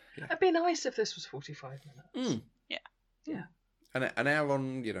 Okay. Yeah. It'd be nice if this was 45 minutes. Yeah. Yeah. An hour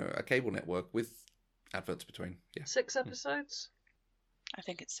on, a cable network with adverts between. Yeah. 6 episodes? I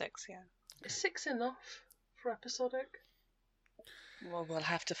think it's 6, yeah. Is 6 enough for episodic? Well, we'll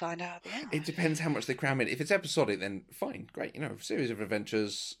have to find out at the end. It depends how much they cram in. If it's episodic, then fine, great. A series of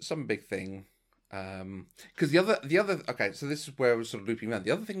adventures, some big thing. Because the other. Okay, so this is where I was sort of looping around.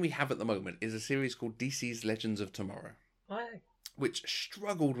 The other thing we have at the moment is a series called DC's Legends of Tomorrow, which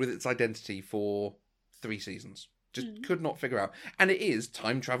struggled with its identity for 3 seasons. Just could not figure out. And it is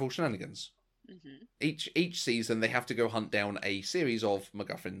time travel shenanigans. Mm-hmm. Each season, they have to go hunt down a series of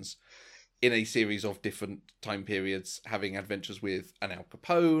MacGuffins in a series of different time periods, having adventures with an Al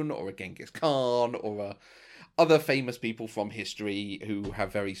Capone or a Genghis Khan or other famous people from history who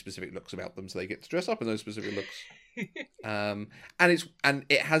have very specific looks about them, so they get to dress up in those specific looks. And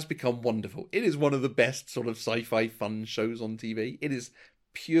it has become wonderful. It is one of the best sort of sci-fi fun shows on TV. It is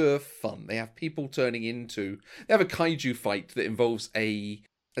pure fun. They have people turning into... They have a kaiju fight that involves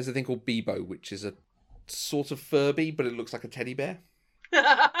there's a thing called Bebo, which is a sort of Furby, but it looks like a teddy bear.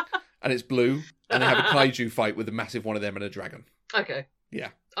 And it's blue. And they have a kaiju fight with a massive one of them and a dragon. Okay. Yeah.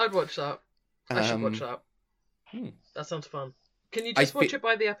 I'd watch that. I should watch that. That sounds fun. Can you just watch it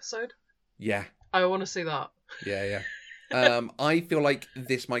by the episode? Yeah. I want to see that. Yeah. I feel like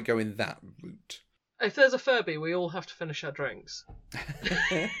this might go in that route. If there's a Furby, we all have to finish our drinks.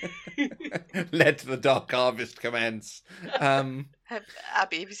 Let the Dark Harvest commence. Abby,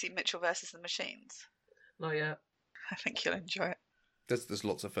 have you seen Mitchell versus the Machines? Not yet. I think you'll enjoy it. There's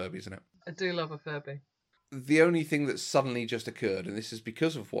lots of Furbies in it. I do love a Furby. The only thing that suddenly just occurred, and this is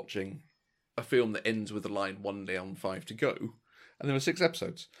because of watching a film that ends with the line 1 down, 5 to go, and there were 6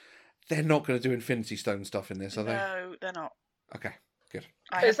 episodes. They're not going to do Infinity Stone stuff in this, are they? No, they're not. Okay, good.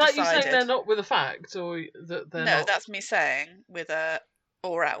 Is that you saying they're not with a fact, or that they're not? No, that's me saying with a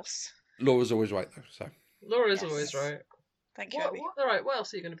or else. Laura's always right, though, so. Laura's always right. Thank you, What, Abby. all right, what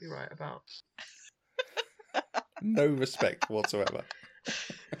else are you going to be right about? No respect whatsoever.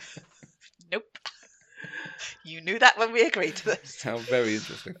 Nope. You knew that when we agreed to this. How very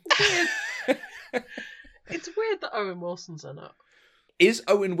interesting. It's weird that Owen Wilson's in it. Is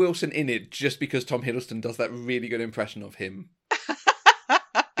Owen Wilson in it just because Tom Hiddleston does that really good impression of him?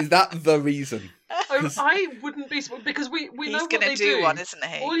 Is that the reason? I wouldn't be, because we know He's what going they to do do. one, isn't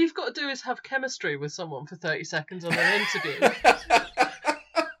he? All you've got to do is have chemistry with someone for 30 seconds on an interview,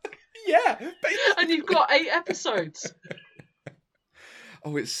 Yeah, basically. and you've got 8 episodes.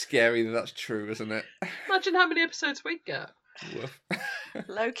 Oh, it's scary that that's true, isn't it? Imagine how many episodes we'd get. Woof.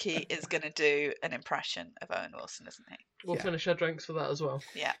 Loki is going to do an impression of Owen Wilson, isn't he? We'll Yeah. finish our drinks for that as well.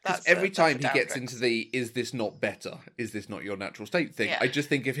 Yeah, Because that's every time he down gets drink. into the "is this not better? Is this not your natural state?" thing, Yeah. I just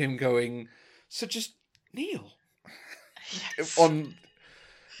think of him going, "So just kneel." Yes. On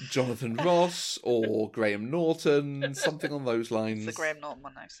Jonathan Ross or Graham Norton, something on those lines. It's the Graham Norton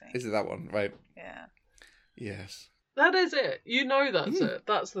one I've seen. Is it that one? Right. Yeah. Yes. That is it. You know that's it.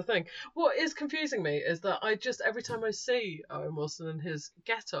 That's the thing. What is confusing me is that I just, every time I see Owen Wilson and his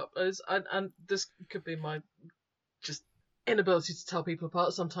get-up, and this could be my just inability to tell people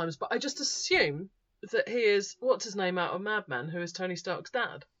apart sometimes, but I just assume that he is, what's his name out of Mad Men, who is Tony Stark's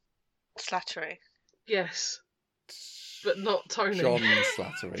dad? Slattery. Yes. But not Tony. John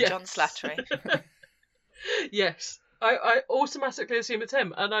Slattery. Yeah. John Slattery. Yes. I automatically assume it's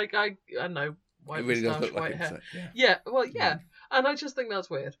him, and I know. White It really does moustache, look like white him. hair. So, yeah. Yeah, well, yeah. And I just think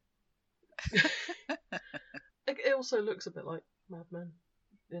that's weird. It also looks a bit like Mad Men,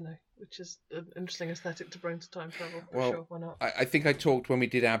 which is an interesting aesthetic to bring to time travel. For Well, sure, why not? I think I talked when we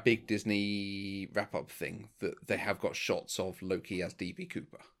did our big Disney wrap-up thing that they have got shots of Loki as D.B.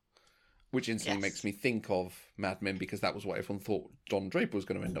 Cooper, which instantly Yes. makes me think of Mad Men because that was what everyone thought Don Draper was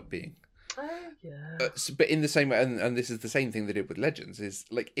going to end up being. Yeah. But in the same way, and this is the same thing they did with Legends, is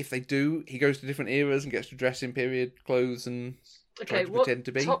like if they do, he goes to different eras and gets to dress in period clothes and try Okay, to what pretend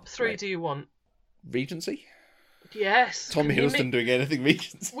to be. top 3 Right. do you want? Regency? Yes. Tom Can you Hiddleston make- doing anything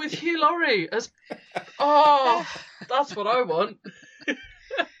Regency. with Hugh Laurie as. Oh, that's what I want.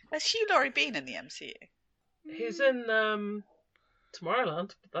 Has Hugh Laurie been in the MCU? He's in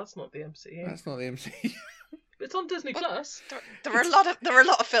Tomorrowland, but that's not the MCU. That's not the MC. It's on Disney Plus. There are a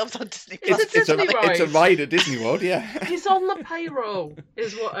lot of films on Disney Plus. It's a Disney it's a ride. ride at Disney World, yeah. He's on the payroll,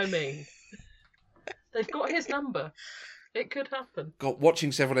 is what I mean. They've got his number. It could happen. God,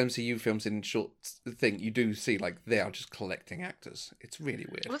 watching several MCU films in short thing, you do see like they are just collecting actors. It's really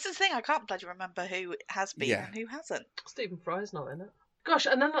weird. Well, this is the thing. I can't bloody remember who has been Yeah. and who hasn't. Stephen Fry's not in it. Gosh,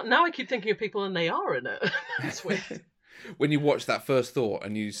 and then now I keep thinking of people and they are in it. That's weird. When you watch that first Thor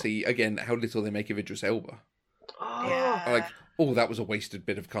and you see again how little they make of Idris Elba, Oh. Yeah. like, oh, that was a wasted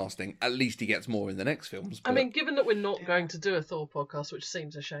bit of casting. At least he gets more in the next films. I but- mean, given that we're not going to do a Thor podcast, which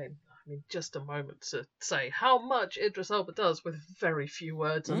seems a shame, I mean, just a moment to say how much Idris Elba does with very few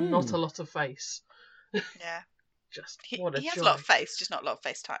words and not a lot of face. Yeah. Just He what a has joy. a lot of face, just not a lot of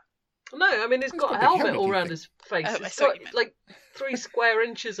face time. No, I mean, he's got got a a big helmet helmet, all you around think? his face. Oh, I It's see what got you meant. like 3 square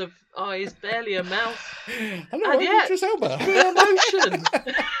inches of eyes, barely a mouth. Hello, and yet, Idris Elba. The emotion.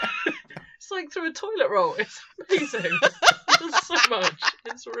 It's like through a toilet roll. It's amazing. It does so much.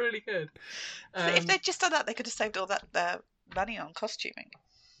 It's really good. So if they'd just done that, they could have saved all that money on costuming.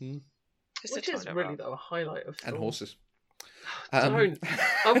 Hmm. Just a which is toilet really roll. though a highlight of And Thor. horses. Don't.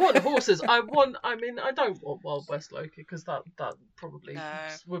 I want horses. I mean, I don't want Wild West Loki because that probably No.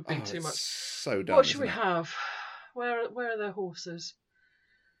 would be Oh, too it's much. So dumb. What should we isn't it? have? Where are their horses?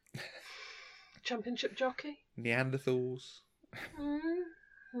 Championship jockey? Neanderthals.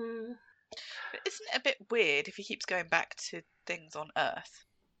 Mm-hmm. But isn't it a bit weird if he keeps going back to things on Earth?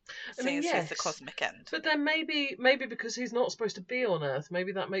 I Seeing mean, as he's the yes. cosmic end. But then maybe because he's not supposed to be on Earth,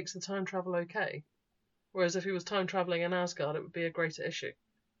 maybe that makes the time travel okay. Whereas if he was time travelling in Asgard, it would be a greater issue.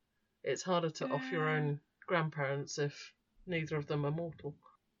 It's harder to off your own grandparents if neither of them are mortal.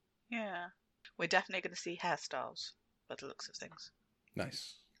 Yeah. We're definitely going to see hairstyles by the looks of things.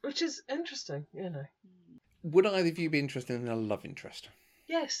 Nice. Which is interesting, you know. Would either of you be interested in a love interest?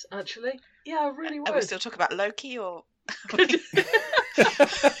 Yes, actually. Yeah, I really would. Are we still talking about Loki or... Because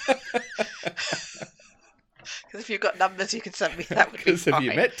if you've got numbers you can send me, that would be Because have fine.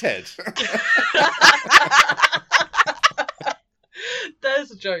 you met Ted?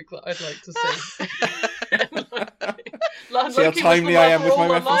 There's a joke that I'd like to see. See how timely I am with my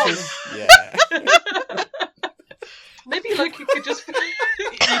references? Yeah. Maybe Loki could just...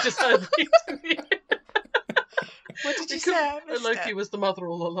 You just heard me, didn't you? What did you say? I missed Loki it. was the mother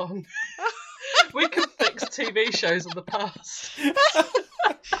all along. We could fix TV shows of the past.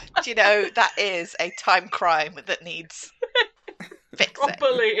 Do you know, that is a time crime that needs fixing.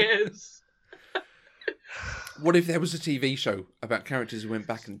 Properly is. What if there was a TV show about characters who went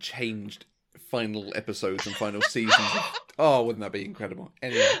back and changed final episodes and final seasons? Oh, wouldn't that be incredible?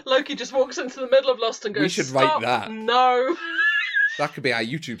 Anyway, Loki just walks into the middle of Lost and goes, We should "Stop, write that." No. that could be our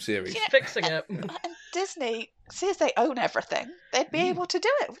YouTube series. Yeah. Fixing it. And Disney, since they own everything, they'd be able to do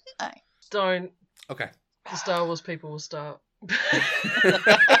it, wouldn't they? Don't. Okay. The Star Wars people will start. The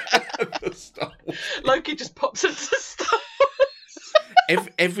Star Wars. Loki just pops into Star Wars.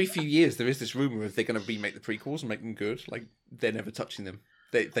 Every few years, there is this rumor of they're going to remake the prequels and make them good. Like they're never touching them.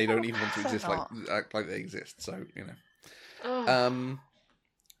 They don't even want to they're exist not. act like they exist. So Oh.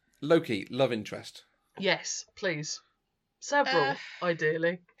 Loki, love interest. Yes, please. Several,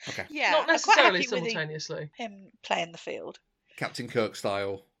 ideally. Okay, Yeah, Not I'm quite necessarily happy with simultaneously. him playing the field. Captain Kirk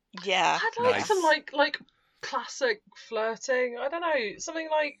style. Yeah. I'd like Nice. some like classic flirting. I don't know, something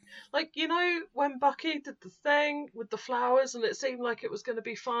like you know when Bucky did the thing with the flowers and it seemed like it was going to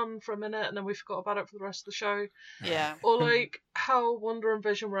be fun for a minute and then we forgot about it for the rest of the show. Yeah. Or like how Wanda and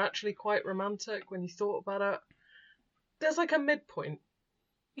Vision were actually quite romantic when you thought about it. There's like a midpoint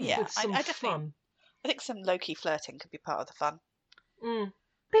Yeah. with some I definitely, fun. I think some Loki flirting could be part of the fun.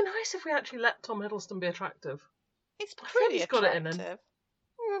 Be nice if we actually let Tom Hiddleston be attractive. He's I think pretty he's got it in him. attractive.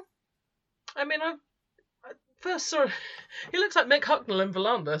 I mean, I first saw he looks like Mick Hucknall in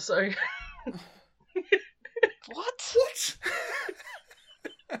Valanda, so What? What?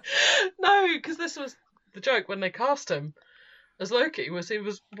 no, because this was the joke when they cast him as Loki was he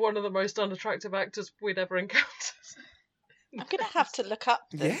was one of the most unattractive actors we'd ever encountered. I'm gonna have to look up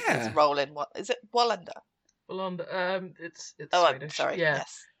this Yeah. role in what is it? Wallander. Valanda, it's Oh, I'm Swedish. sorry. Yeah.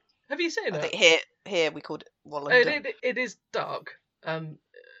 Yes. Have you seen I it? think here we called it Wallander. It is dark.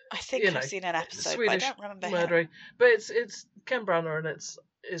 I think you I've know, seen an episode, Swedish but I don't remember him. murdery, but it's Ken Branagh and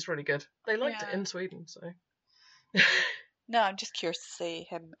it's really good. They liked Yeah. it in Sweden, so. No, I'm just curious to see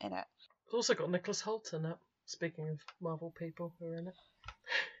him in it. It's also got Nicholas Hoult in it. Speaking of Marvel people who are in it.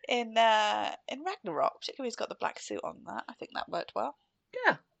 In Ragnarok, particularly he's got the black suit on that. I think that worked well.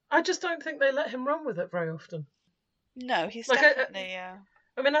 Yeah, I just don't think they let him run with it very often. No, he's Like, definitely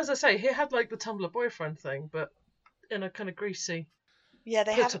I mean, as I say, he had like the Tumblr boyfriend thing, but in a kind of greasy. yeah,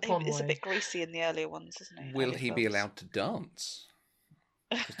 they put have upon it's a way. bit greasy in the earlier ones, isn't he? Will Earlier he be films. allowed to dance?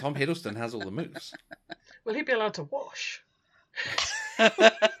 Because Tom Hiddleston has all the moves. Will he be allowed to wash?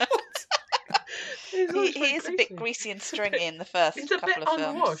 he always very is a bit greasy and stringy in the first He's a couple bit of films.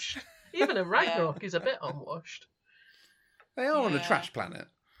 unwashed. Even in Ragnarok, he's a bit unwashed. They are on a Yeah. trash planet.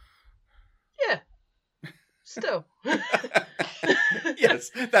 Yeah. Still. Yes,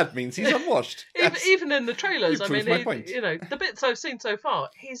 that means he's unwashed. Yes. Even in the trailers, You I mean, proved my point. you know, the bits I've seen so far,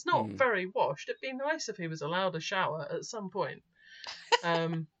 he's not Hmm. very washed. It'd be nice if he was allowed a shower at some point.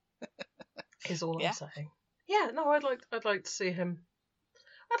 Is all Yeah. I'm saying. Yeah, no, I'd like to see him.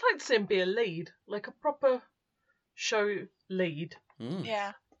 I'd like to see him be a lead, like a proper show lead. Mm.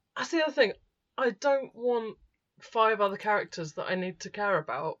 Yeah. That's the other thing. I don't want 5 other characters that I need to care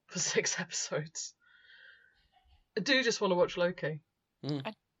about for 6 episodes. I do just want to watch Loki.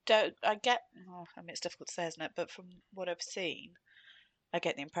 Don't I get? Oh, I mean, it's difficult to say, isn't it? But from what I've seen, I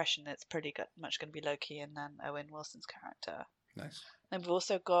get the impression that it's pretty much going to be Loki and then Owen Wilson's character. Nice. Then we've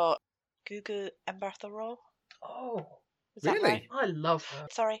also got Gugu Mbatha-Raw. Oh, Is that Really? right? I love her.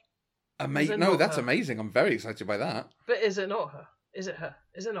 Sorry. Is Amazing. it No, not that's her? amazing. I'm very excited by that. But is it not her? Is it her?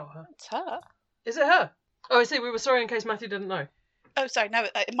 Is it not her? It's her. Is it her? Oh, I see. We were sorry in case Matthew didn't know. Oh, sorry. No,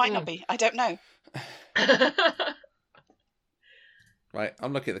 it might not be. I don't know. Right,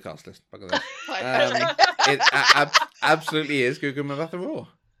 I'm looking at the cast list. Look at this. Right, It absolutely is Gugu Mbatha-Raw.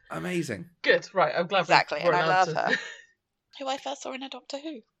 Amazing. Good. Right. I'm glad exactly, we're and I allowed love to. her. Who I first saw in a Doctor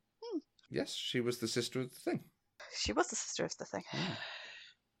Who. Yes, she was the sister of the Thing. She was the sister of the Thing.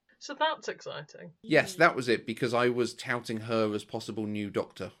 So that's exciting. Yes, that was it, because I was touting her as possible new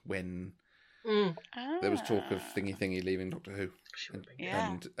Doctor when Mm. there was talk of Thingy leaving Doctor Who. She would have been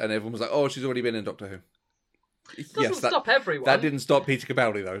Yeah. And everyone was like, oh, she's already been in Doctor Who. Doesn't Yes, stop everyone. that didn't stop Peter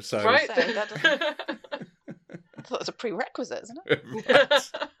Capaldi, though. So Right. So that doesn't- I thought it was a prerequisite, isn't it?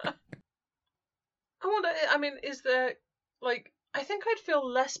 Right. I wonder. I mean, is there like? I think I'd feel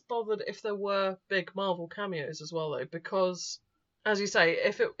less bothered if there were big Marvel cameos as well, though, because, as you say,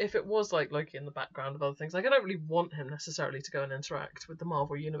 if it was like Loki in the background of other things, like I don't really want him necessarily to go and interact with the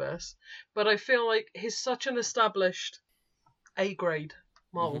Marvel universe, but I feel like he's such an established A-grade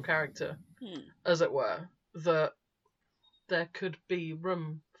Marvel character, Hmm. as it were, that there could be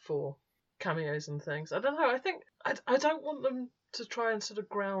room for cameos and things. I don't know. I think I don't want them to try and sort of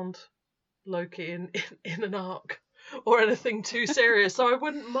ground Loki in an arc or anything too serious. So I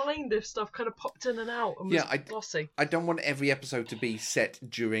wouldn't mind if stuff kind of popped in and out and was glossy. I don't want every episode to be set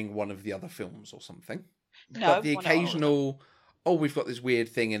during one of the other films or something. No, but the occasional, we've got this weird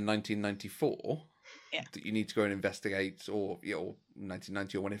thing in 1994 that you need to go and investigate, or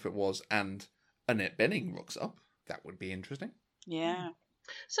 1990 or whenever it was, and Annette Bening rocks up. That would be interesting. Yeah.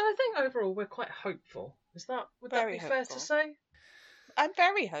 So I think overall we're quite hopeful. Would that be fair to say? I'm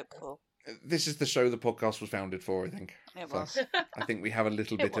very hopeful. This is the show the podcast was founded for, I think. It was. I think we have a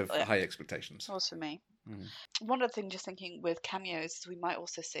little bit of high expectations. It was for me. One other thing, just thinking with cameos, we might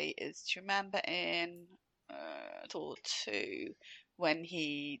also see is, do you remember in Thor 2 when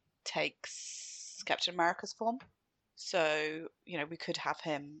he takes Captain America's form? So, we could have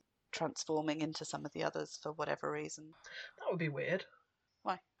him transforming into some of the others for whatever reason. That would be weird.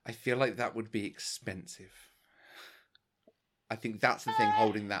 Why? I feel like that would be expensive. I think that's the thing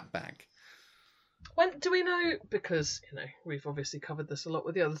holding that back. When do we know? Because we've obviously covered this a lot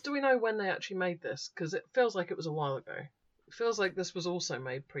with the others. Do we know when they actually made this? Because it feels like it was a while ago. It feels like this was also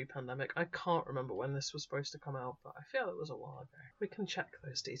made pre-pandemic. I can't remember when this was supposed to come out, but I feel it was a while ago. We can check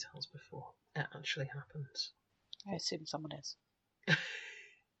those details before it actually happens. I assume someone is.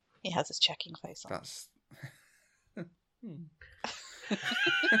 He has his checking face on. That's...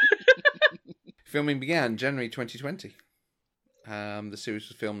 Filming began January 2020. The series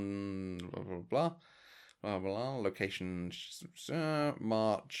was filmed blah, blah, blah. Location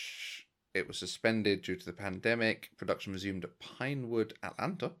March. It was suspended due to the pandemic. Production resumed at Pinewood,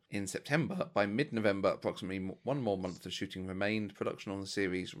 Atlanta in September. By mid-November, approximately one more month of shooting remained. Production on the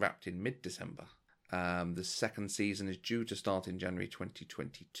series wrapped in mid-December. The second season is due to start in January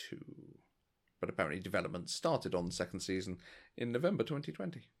 2022. But apparently development started on the second season in November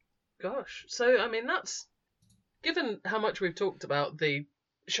 2020. Gosh. So, I mean, that's... Given how much we've talked about the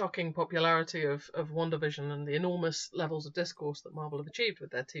shocking popularity of WandaVision and the enormous levels of discourse that Marvel have achieved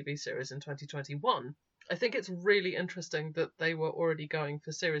with their TV series in 2021, I think it's really interesting that they were already going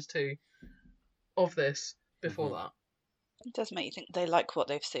for Series 2 of this before that. It does make you think they like what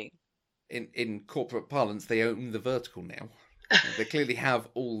they've seen. In corporate parlance, they own the vertical now. They clearly have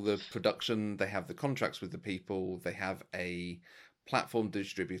all the production, they have the contracts with the people, they have a platform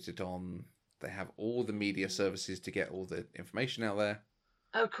distributed on... They have all the media services to get all the information out there.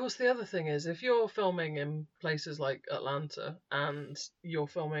 Of course, the other thing is, if you're filming in places like Atlanta and you're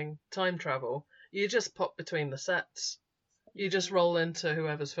filming time travel, you just pop between the sets. You just roll into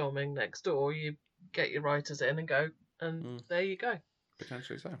whoever's filming next door, you get your writers in and go, and there you go.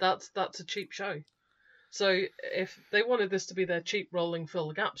 Potentially so. That's a cheap show. So if they wanted this to be their cheap rolling fill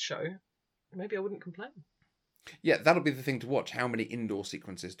the gaps show, maybe I wouldn't complain. Yeah, that'll be the thing to watch. How many indoor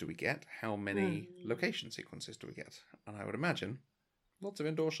sequences do we get? How many location sequences do we get? And I would imagine lots of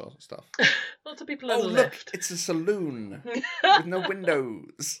indoor stuff. Lots of people in the look, lift. It's a saloon with no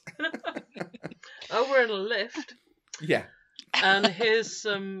windows. Oh, we're in a lift. Yeah. And here's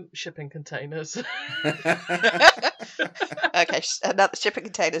some shipping containers. Okay, now the shipping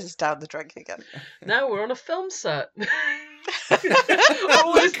containers is down the drink again. Now we're on a film set.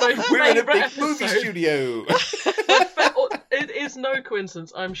 Always my We're in a big episode. movie studio. It is no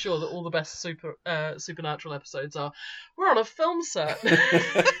coincidence, I'm sure, that all the best Supernatural episodes are, we're on a film set.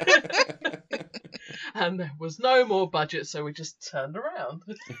 And there was no more budget, so we just turned around.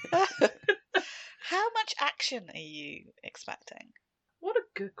 How much action are you expecting? What a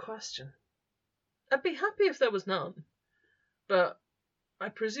good question. I'd be happy if there was none. But I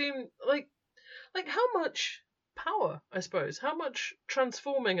presume, like how much power, I suppose? How much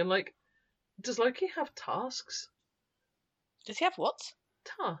transforming and, does Loki have tasks? Does he have what?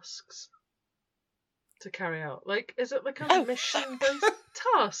 Tasks to carry out. Is it kind of mission-based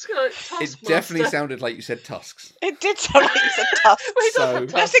task? It definitely sounded like you said tusks. It did sound like you said tusks. Well, he does have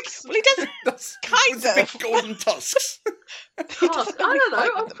tusks. Well, he does kind of. Big golden tusks. Tasks. I don't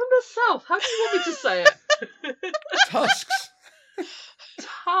know. I'm from the south. How do you want me to say it? Tusks.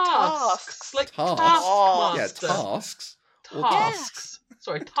 Tasks. Like Tasks. taskmaster. Yeah, tasks. Or Tasks. tusks.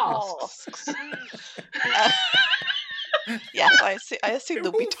 Sorry, tasks. Yes, I assume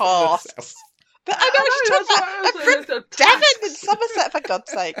there'll be They're all from the tasks. south. But I know what you're talking about. Devon and Somerset, for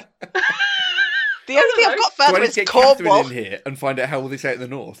God's sake. The only thing I've got Do I further need is to get Catherine Cornwall. in here and find out how they say it in the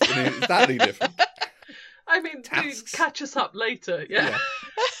north? I mean, is that any different? I mean, Tasks. catch us up later. Yeah.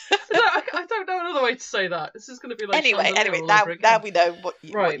 No, I don't know another way to say that. This is going to be like Anyway, Chandelier all now over again. we know what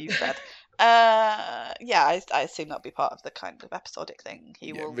you Right. said. Yeah, I assume that'll be part of the kind of episodic thing.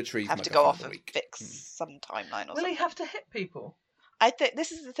 He will retrieve have to MacGuffin go of off the and week. fix some timeline or Will he something. have to hit people? I think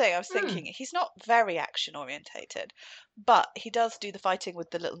this is the thing. I was thinking he's not very action orientated, but he does do the fighting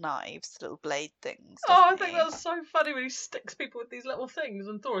with the little knives, little blade things. Oh, I doesn't think he? that's so funny when he sticks people with these little things,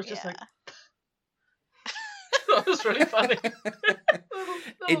 and Thor is just like, that was really funny.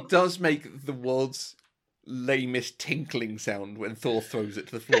 It does make the world's lamest tinkling sound when Thor throws it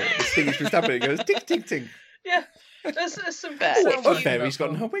to the floor. This thing is just happening. It goes tink, tink, tink. Yeah, there's some good But sounds Oh, in a fairy's that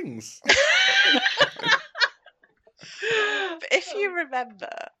gotten her film. wings. But if you remember,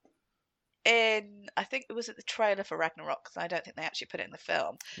 I think it was at the trailer for Ragnarok, because I don't think they actually put it in the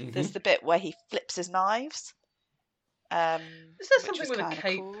film. Mhm. There's the bit where he flips his knives. Is there which something was with a kinda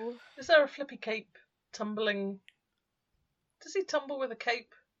cape? cool. Is there a flippy cape tumbling? Does he tumble with a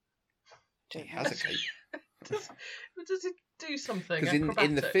cape? He has a cape. Does he do something Because in the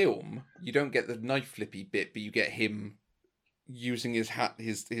acrobatic? film, you don't get the knife flippy bit, but you get him using his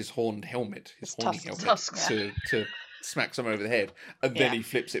horned helmet, his horny helmet, tusks. to smack someone over the head, and then Yeah. he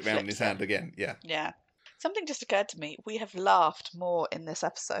flips it round in Flips his hand again. Yeah. Yeah. Something just occurred to me. We have laughed more in this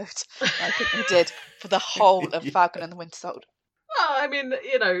episode than I think we did for the whole of Yeah. Falcon and the Winter Soldier. Well, I mean,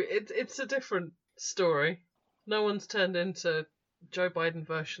 it's a different story. No one's turned into Joe Biden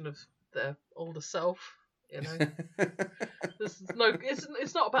version of their older self.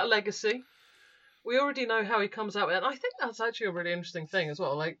 It's not about legacy. We already know how he comes out, and I think that's actually a really interesting thing as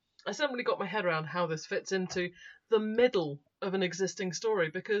well. Like, I still haven't really got my head around how this fits into the middle of an existing story,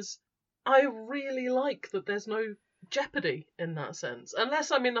 because I really like that there's no jeopardy in that sense.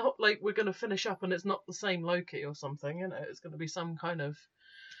 Unless, I mean, like, we're going to finish up and it's not the same Loki or something, it's going to be some kind of...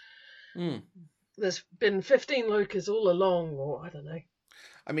 There's been 15 Lokis all along, or I don't know.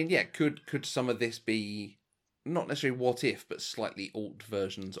 I mean, yeah, could some of this be not necessarily what if, but slightly alt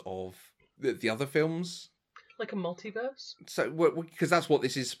versions of the other films? Like a multiverse? So, because that's what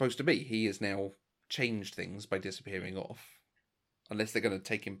this is supposed to be. He has now changed things by disappearing off. Unless they're going to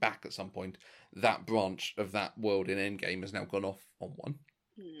take him back at some point. That branch of that world in Endgame has now gone off on one.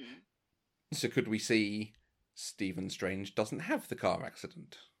 So could we see Stephen Strange doesn't have the car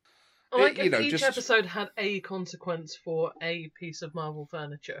accident? Like, if each episode had a consequence for a piece of Marvel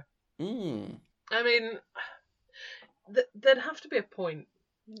furniture. I mean, there'd have to be a point.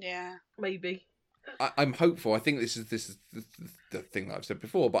 Yeah. Maybe. I'm hopeful. I think this is the thing that I've said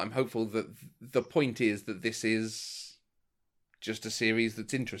before, but I'm hopeful that the point is that this is just a series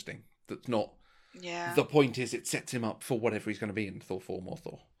that's interesting. That's not... Yeah. The point is it sets him up for whatever he's going to be in Thor 4 more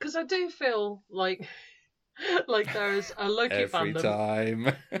Thor. Because I do feel like there is a Loki Every fandom. time.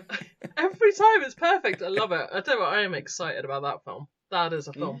 Every time it's perfect. I love it. I tell you what, I am excited about that film. That is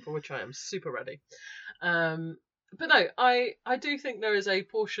a film for which I am super ready. But no, I do think there is a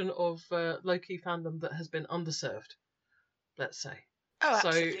portion of Loki fandom that has been underserved, let's say. Oh, So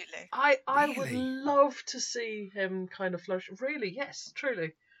absolutely. I Really? would love to see him kind of flourish. Really, yes,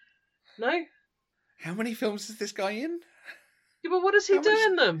 truly. No? How many films is this guy in? Yeah, but what does he How do much-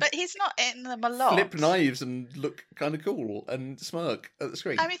 in them? But he's not in them a lot. Flip knives and look kind of cool and smirk at the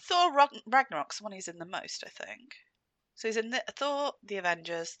screen. I mean, Thor Ragnarok's the one he's in the most, I think. So he's in Thor, The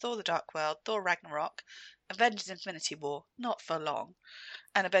Avengers, Thor: The Dark World, Thor Ragnarok, Avengers: Infinity War, not for long,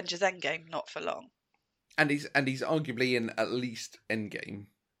 and Avengers: Endgame, not for long. And he's arguably in at least Endgame,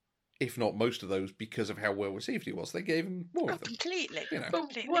 if not most of those, because of how well received he was. They gave him more Oh, of them. completely. You know. But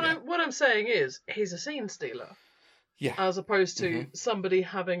Completely. what I'm saying is, he's a scene stealer, Yeah. as opposed to somebody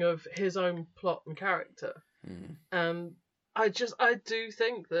having of his own plot and character. And I do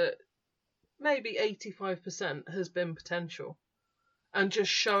think that maybe 85% has been potential, and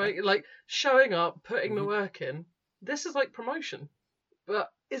just showing up, putting the work in. This is like promotion,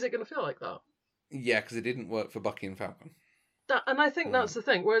 but is it going to feel like that? Yeah, because it didn't work for Bucky and Falcon. And I think that's the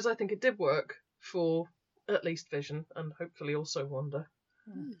thing. Whereas I think it did work for at least Vision, and hopefully also Wanda.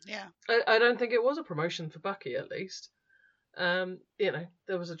 Yeah. I don't think it was a promotion for Bucky, at least. There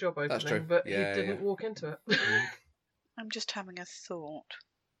was a job That's opening, true. but Yeah, he didn't walk into it. I'm just having a thought.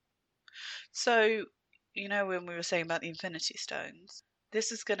 So, when we were saying about the Infinity Stones,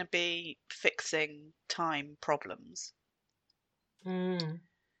 this is going to be fixing time problems.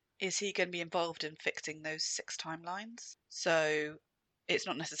 Is he going to be involved in fixing those 6 timelines? So it's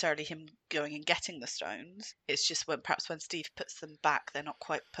not necessarily him going and getting the stones. It's just when Steve puts them back, they're not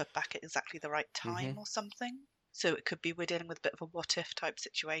quite put back at exactly the right time or something. So it could be we're dealing with a bit of a what if type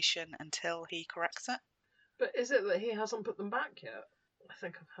situation until he corrects it. But is it that he hasn't put them back yet? I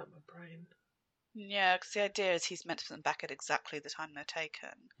think I've hurt my brain. Yeah, because the idea is he's meant to put them back at exactly the time they're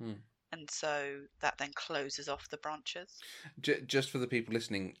taken. and so that then closes off the branches. Just for the people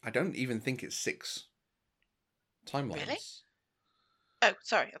listening, I don't even think it's 6 timelines. Really? Oh,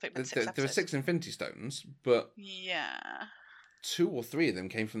 sorry, I think it's 6 episodes. There were 6 Infinity Stones, but yeah, 2 or 3 of them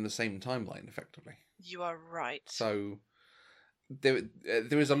came from the same timeline, effectively. You are right. So there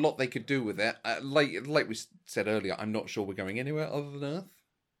is a lot they could do with it. Like we said earlier, I'm not sure we're going anywhere other than Earth.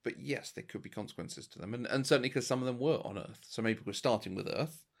 But yes, there could be consequences to them. And certainly because some of them were on Earth. So maybe we're starting with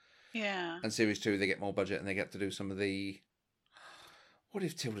Earth. Yeah. And Series 2, they get more budget and they get to do some of the... What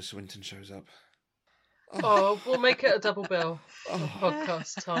if Tilda Swinton shows up? Oh, we'll make it a double bill for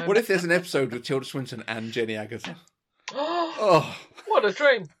podcast time. What if there's an episode with Tilda Swinton and Jenny Agutter? Oh, what a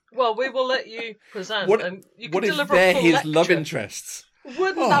dream. Well, we will let you present. And you can what if deliver they're a full his lecture. love interests?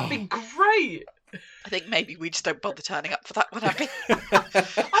 Wouldn't that be great? I think maybe we just don't bother turning up for that one, Abby. I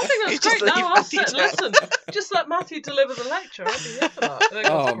think that's great. Now I'll sit and listen. Just let Matthew deliver the lecture. I'll be here for that. I think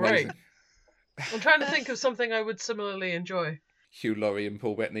that's great. Amazing. I'm trying to think of something I would similarly enjoy. Hugh Laurie and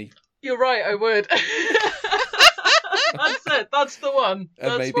Paul Bettany. You're right, I would. That's it. That's the one.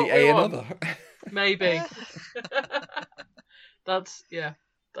 And That's maybe what we want. another. Maybe. That's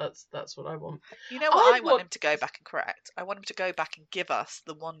what I want. You know what I want him to go back and correct? I want him to go back and give us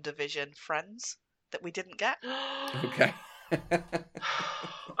the WandaVision friends that we didn't get. Okay.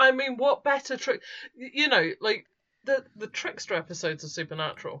 I mean, what better trick? You know, like the Trickster episodes of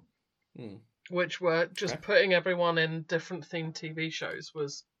Supernatural, which were just putting everyone in different themed TV shows,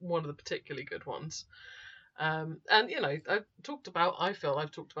 was one of the particularly good ones. And you know, I feel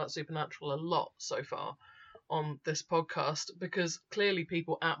I've talked about Supernatural a lot so far on this podcast because clearly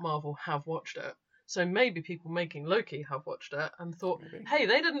people at Marvel have watched it. So maybe people making Loki have watched it and thought, hey,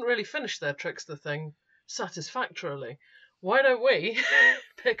 they didn't really finish their Trickster thing satisfactorily. Why don't we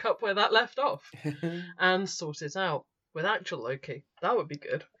pick up where that left off and sort it out with actual Loki? That would be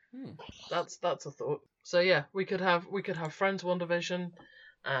good. That's a thought. So yeah, we could have Friends WandaVision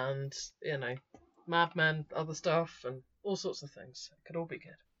and, you know, Mad Men, other stuff, and all sorts of things. It could all be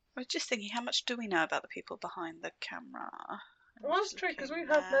good. I was just thinking, how much do we know about the people behind the camera? Well, that's true, because we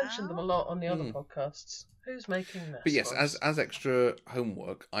have mentioned them a lot on the other podcasts. Who's making this? But yes, as extra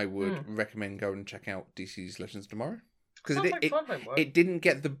homework, I would recommend go and check out DC's Legends of Tomorrow. Because it didn't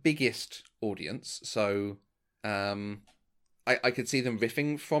get the biggest audience, so I could see them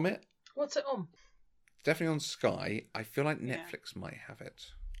riffing from it. What's it on? Definitely on Sky. I feel like Netflix might have it.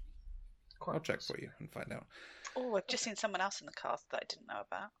 I'll check for you and find out. Oh, I've just seen someone else in the cast that I didn't know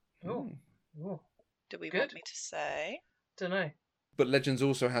about. Oh. Do we want me to say? Don't know. But Legends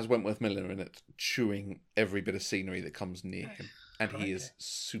also has Wentworth Miller in it, chewing every bit of scenery that comes near him. And he is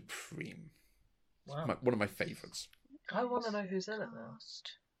supreme. Wow. One of my favourites. I want to know who's in it now.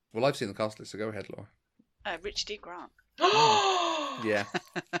 Well, I've seen the cast list, so go ahead, Laura. Richard E. Grant. Yeah.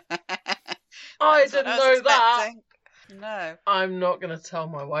 I didn't know that. No. I'm not going to tell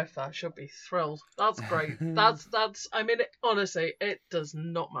my wife that. She'll be thrilled. That's great. that's. I mean, honestly, it does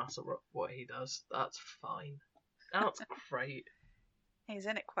not matter what he does. That's fine. That's great. He's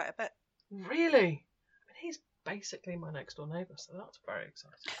in it quite a bit. Really? I mean, he's basically my next door neighbour, so that's very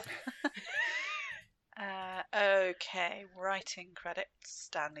exciting. Okay, writing credits.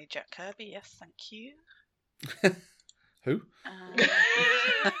 Stanley Jack Kirby, yes, thank you. Who?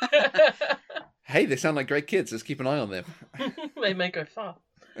 Hey, they sound like great kids. Let's keep an eye on them. They may go far.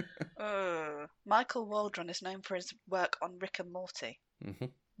 Michael Waldron is known for his work on Rick and Morty.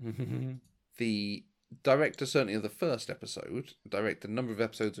 The director, certainly of the first episode, directed a number of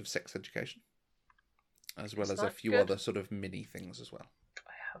episodes of Sex Education, as well as a few other sort of mini things as well.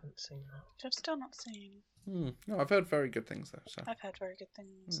 I haven't seen that. Which I've still not seen. No, I've heard very good things though. So I've heard very good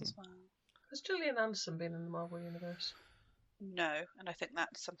things as well. Has Gillian Anderson been in the Marvel Universe? No, and I think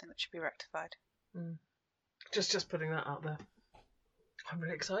that's something that should be rectified. Just putting that out there. I'm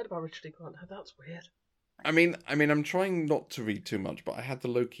really excited about Richard E. Grant. That's weird. I mean, I'm trying not to read too much, but I had the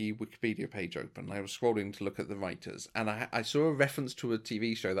Loki Wikipedia page open. And I was scrolling to look at the writers, and I saw a reference to a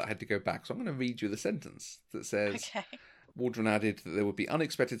TV show that I had to go back. So I'm going to read you the sentence that says, Waldron added that there would be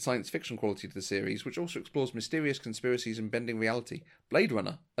unexpected science fiction quality to the series, which also explores mysterious conspiracies and bending reality. Blade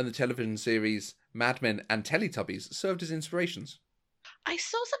Runner and the television series Mad Men and Teletubbies served as inspirations. I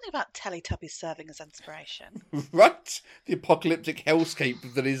saw something about Teletubbies serving as inspiration. Right? The apocalyptic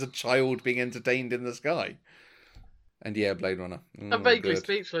hellscape that is a child being entertained in the sky. And yeah, Blade Runner. I'm vaguely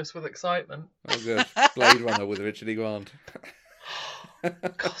speechless with excitement. Oh, good. Blade Runner with Richard E. Grant.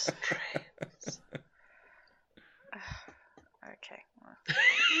 Concentrate. Okay.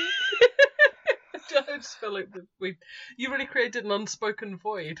 I just feel like you really created an unspoken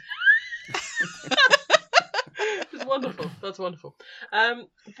void. Wonderful. That's wonderful.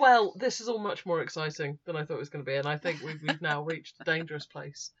 Well, this is all much more exciting than I thought it was going to be, and I think we've now reached a dangerous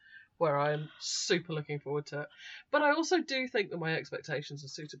place where I am super looking forward to it. But I also do think that my expectations are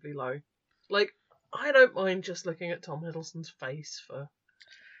suitably low. Like, I don't mind just looking at Tom Hiddleston's face for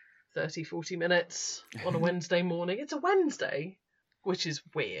 30, 40 minutes on a Wednesday morning. It's a Wednesday, which is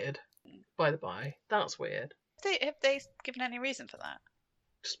weird, by the by. That's weird. Have they given any reason for that?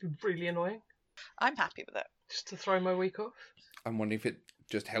 Just really annoying. I'm happy with it. Just to throw my week off. I'm wondering if it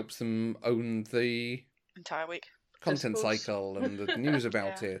just helps them own the Entire week. content Discourse. cycle and the news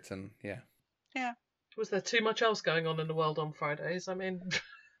about it, and yeah. Was there too much else going on in the world on Fridays? I mean,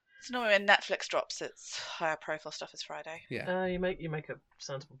 It's normally when Netflix drops its higher profile stuff is Friday. Yeah. you make a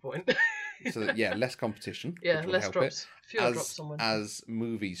sensible point. So that, yeah, less competition. Yeah, which will less help drops. Fewer it. drops on Wednesday. As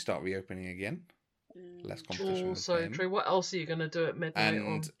movies start reopening again, less competition. with Also them. true. What else are you going to do at midnight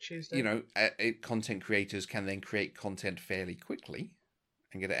on And, Tuesday? You know, content creators can then create content fairly quickly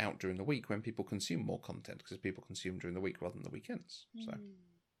and get it out during the week when people consume more content, because people consume during the week rather than the weekends. So,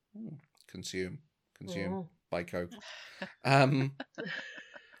 consume, Oh. buy Coke. I'm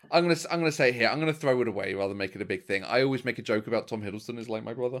gonna say here, I'm gonna throw it away rather than make it a big thing. I always make a joke about Tom Hiddleston is like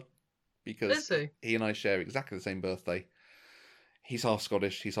my brother, because Is he? he and I share exactly the same birthday. He's half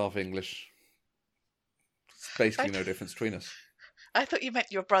Scottish, he's half English. It's basically no difference between us. I thought you meant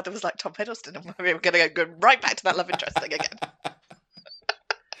your brother was like Tom Hiddleston, and we were going to go right back to that love interest thing again.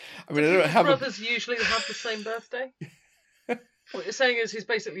 I mean, I don't have brothers usually have the same birthday. What you're saying is he's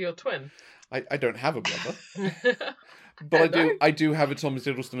basically your twin. I don't have a brother, but I do have a Thomas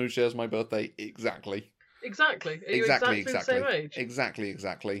Hiddleston who shares my birthday exactly. Exactly. Are you exactly the same age?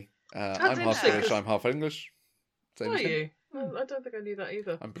 Exactly. I'm half interesting, Scottish, 'cause- I'm half English. Same Are as him. you? Well, I don't think I knew that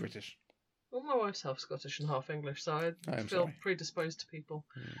either. I'm British. Well, my wife's half Scottish and half English, so I I'm feel sorry. predisposed to people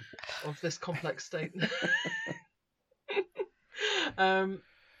of this complex state.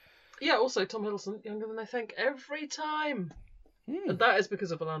 Yeah, also Tom Hiddleston, younger than I think, every time. And that is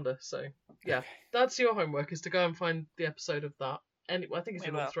because of Orlando, so yeah. That's your homework, is to go and find the episode of that. I think it's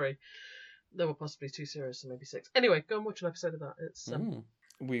We one will. 3. There were possibly 2 series, so maybe 6. Anyway, go and watch an episode of that. It's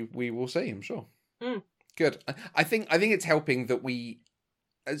We will see, I'm sure. Mm. Good. I think it's helping that we.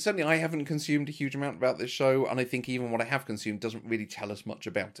 Certainly, I haven't consumed a huge amount about this show, and I think even what I have consumed doesn't really tell us much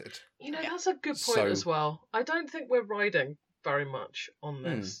about it. You know, that's a good point So- as well. I don't think we're riding very much on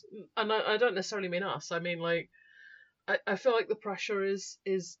this. And I don't necessarily mean us. I mean, like, I feel like the pressure is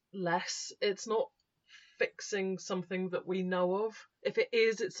less. It's not fixing something that we know of. If it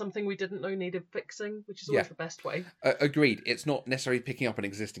is, it's something we didn't know needed fixing, which is always Yeah. the best way. Agreed. It's not necessarily picking up an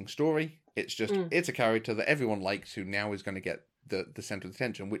existing story. It's just, it's a character that everyone likes who now is going to get the centre of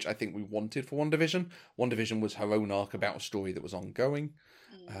attention, which I think we wanted for WandaVision. WandaVision was her own arc about a story that was ongoing,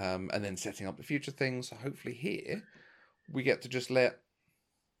 and then setting up the future things. So hopefully here, we get to just let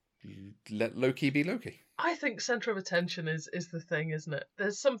Loki be Loki. I think centre of attention is the thing, isn't it?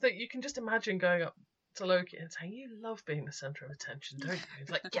 There's something you can just imagine going up to Loki and saying, "You love being the centre of attention, don't you?" It's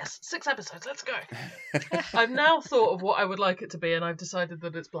like, "Yes, 6 episodes, let's go." I've now thought of what I would like it to be, and I've decided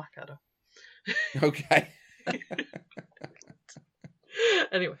that it's Blackadder. Okay.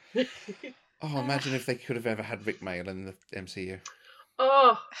 Anyway. Oh, imagine if they could have ever had Rick Mail in the MCU.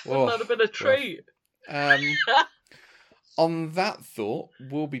 Oh, Whoa, wouldn't that have been a treat? On that thought,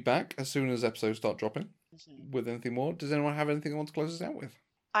 we'll be back as soon as episodes start dropping with anything more. Does anyone have anything they want to close us out with?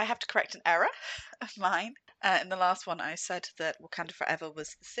 I have to correct an error of mine. In the last one, I said that Wakanda Forever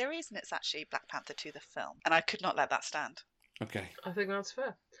was the series, and it's actually Black Panther 2, the film. And I could not let that stand. Okay. I think that's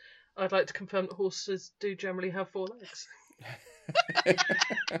fair. I'd like to confirm that horses do generally have 4 legs.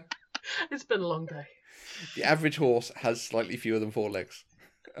 It's been a long day. The average horse has slightly fewer than 4 legs.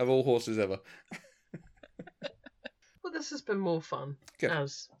 Of all horses ever. Well, this has been more fun, Good.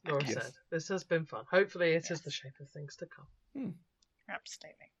 as Laura Yes. said. This has been fun. Hopefully it is the shape of things to come.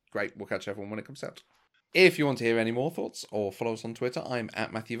 Absolutely. Great. We'll catch everyone when it comes out. If you want to hear any more thoughts or follow us on Twitter, I'm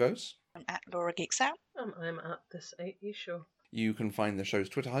at Matthew Vose. I'm at Laura Geeks Out. And I'm at this 8 sure. You can find the show's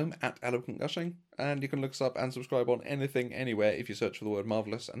Twitter home at Eloquent Gushing, and you can look us up and subscribe on anything, anywhere if you search for the word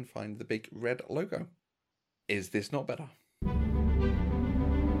Marvellous and find the big red logo. Is this not better?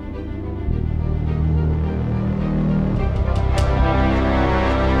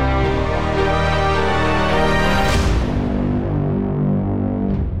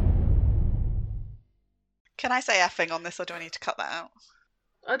 Can I say effing on this, or do I need to cut that out?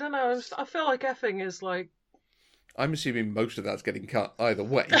 I don't know. I feel like effing is like... I'm assuming most of that's getting cut either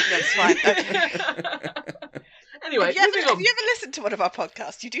way. That's fine. Okay. Anyway, If you, moving ever, on. if you ever listen to one of our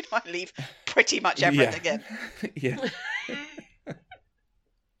podcasts, you do not leave pretty much everything in. Yeah.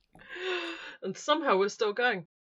 And somehow we're still going.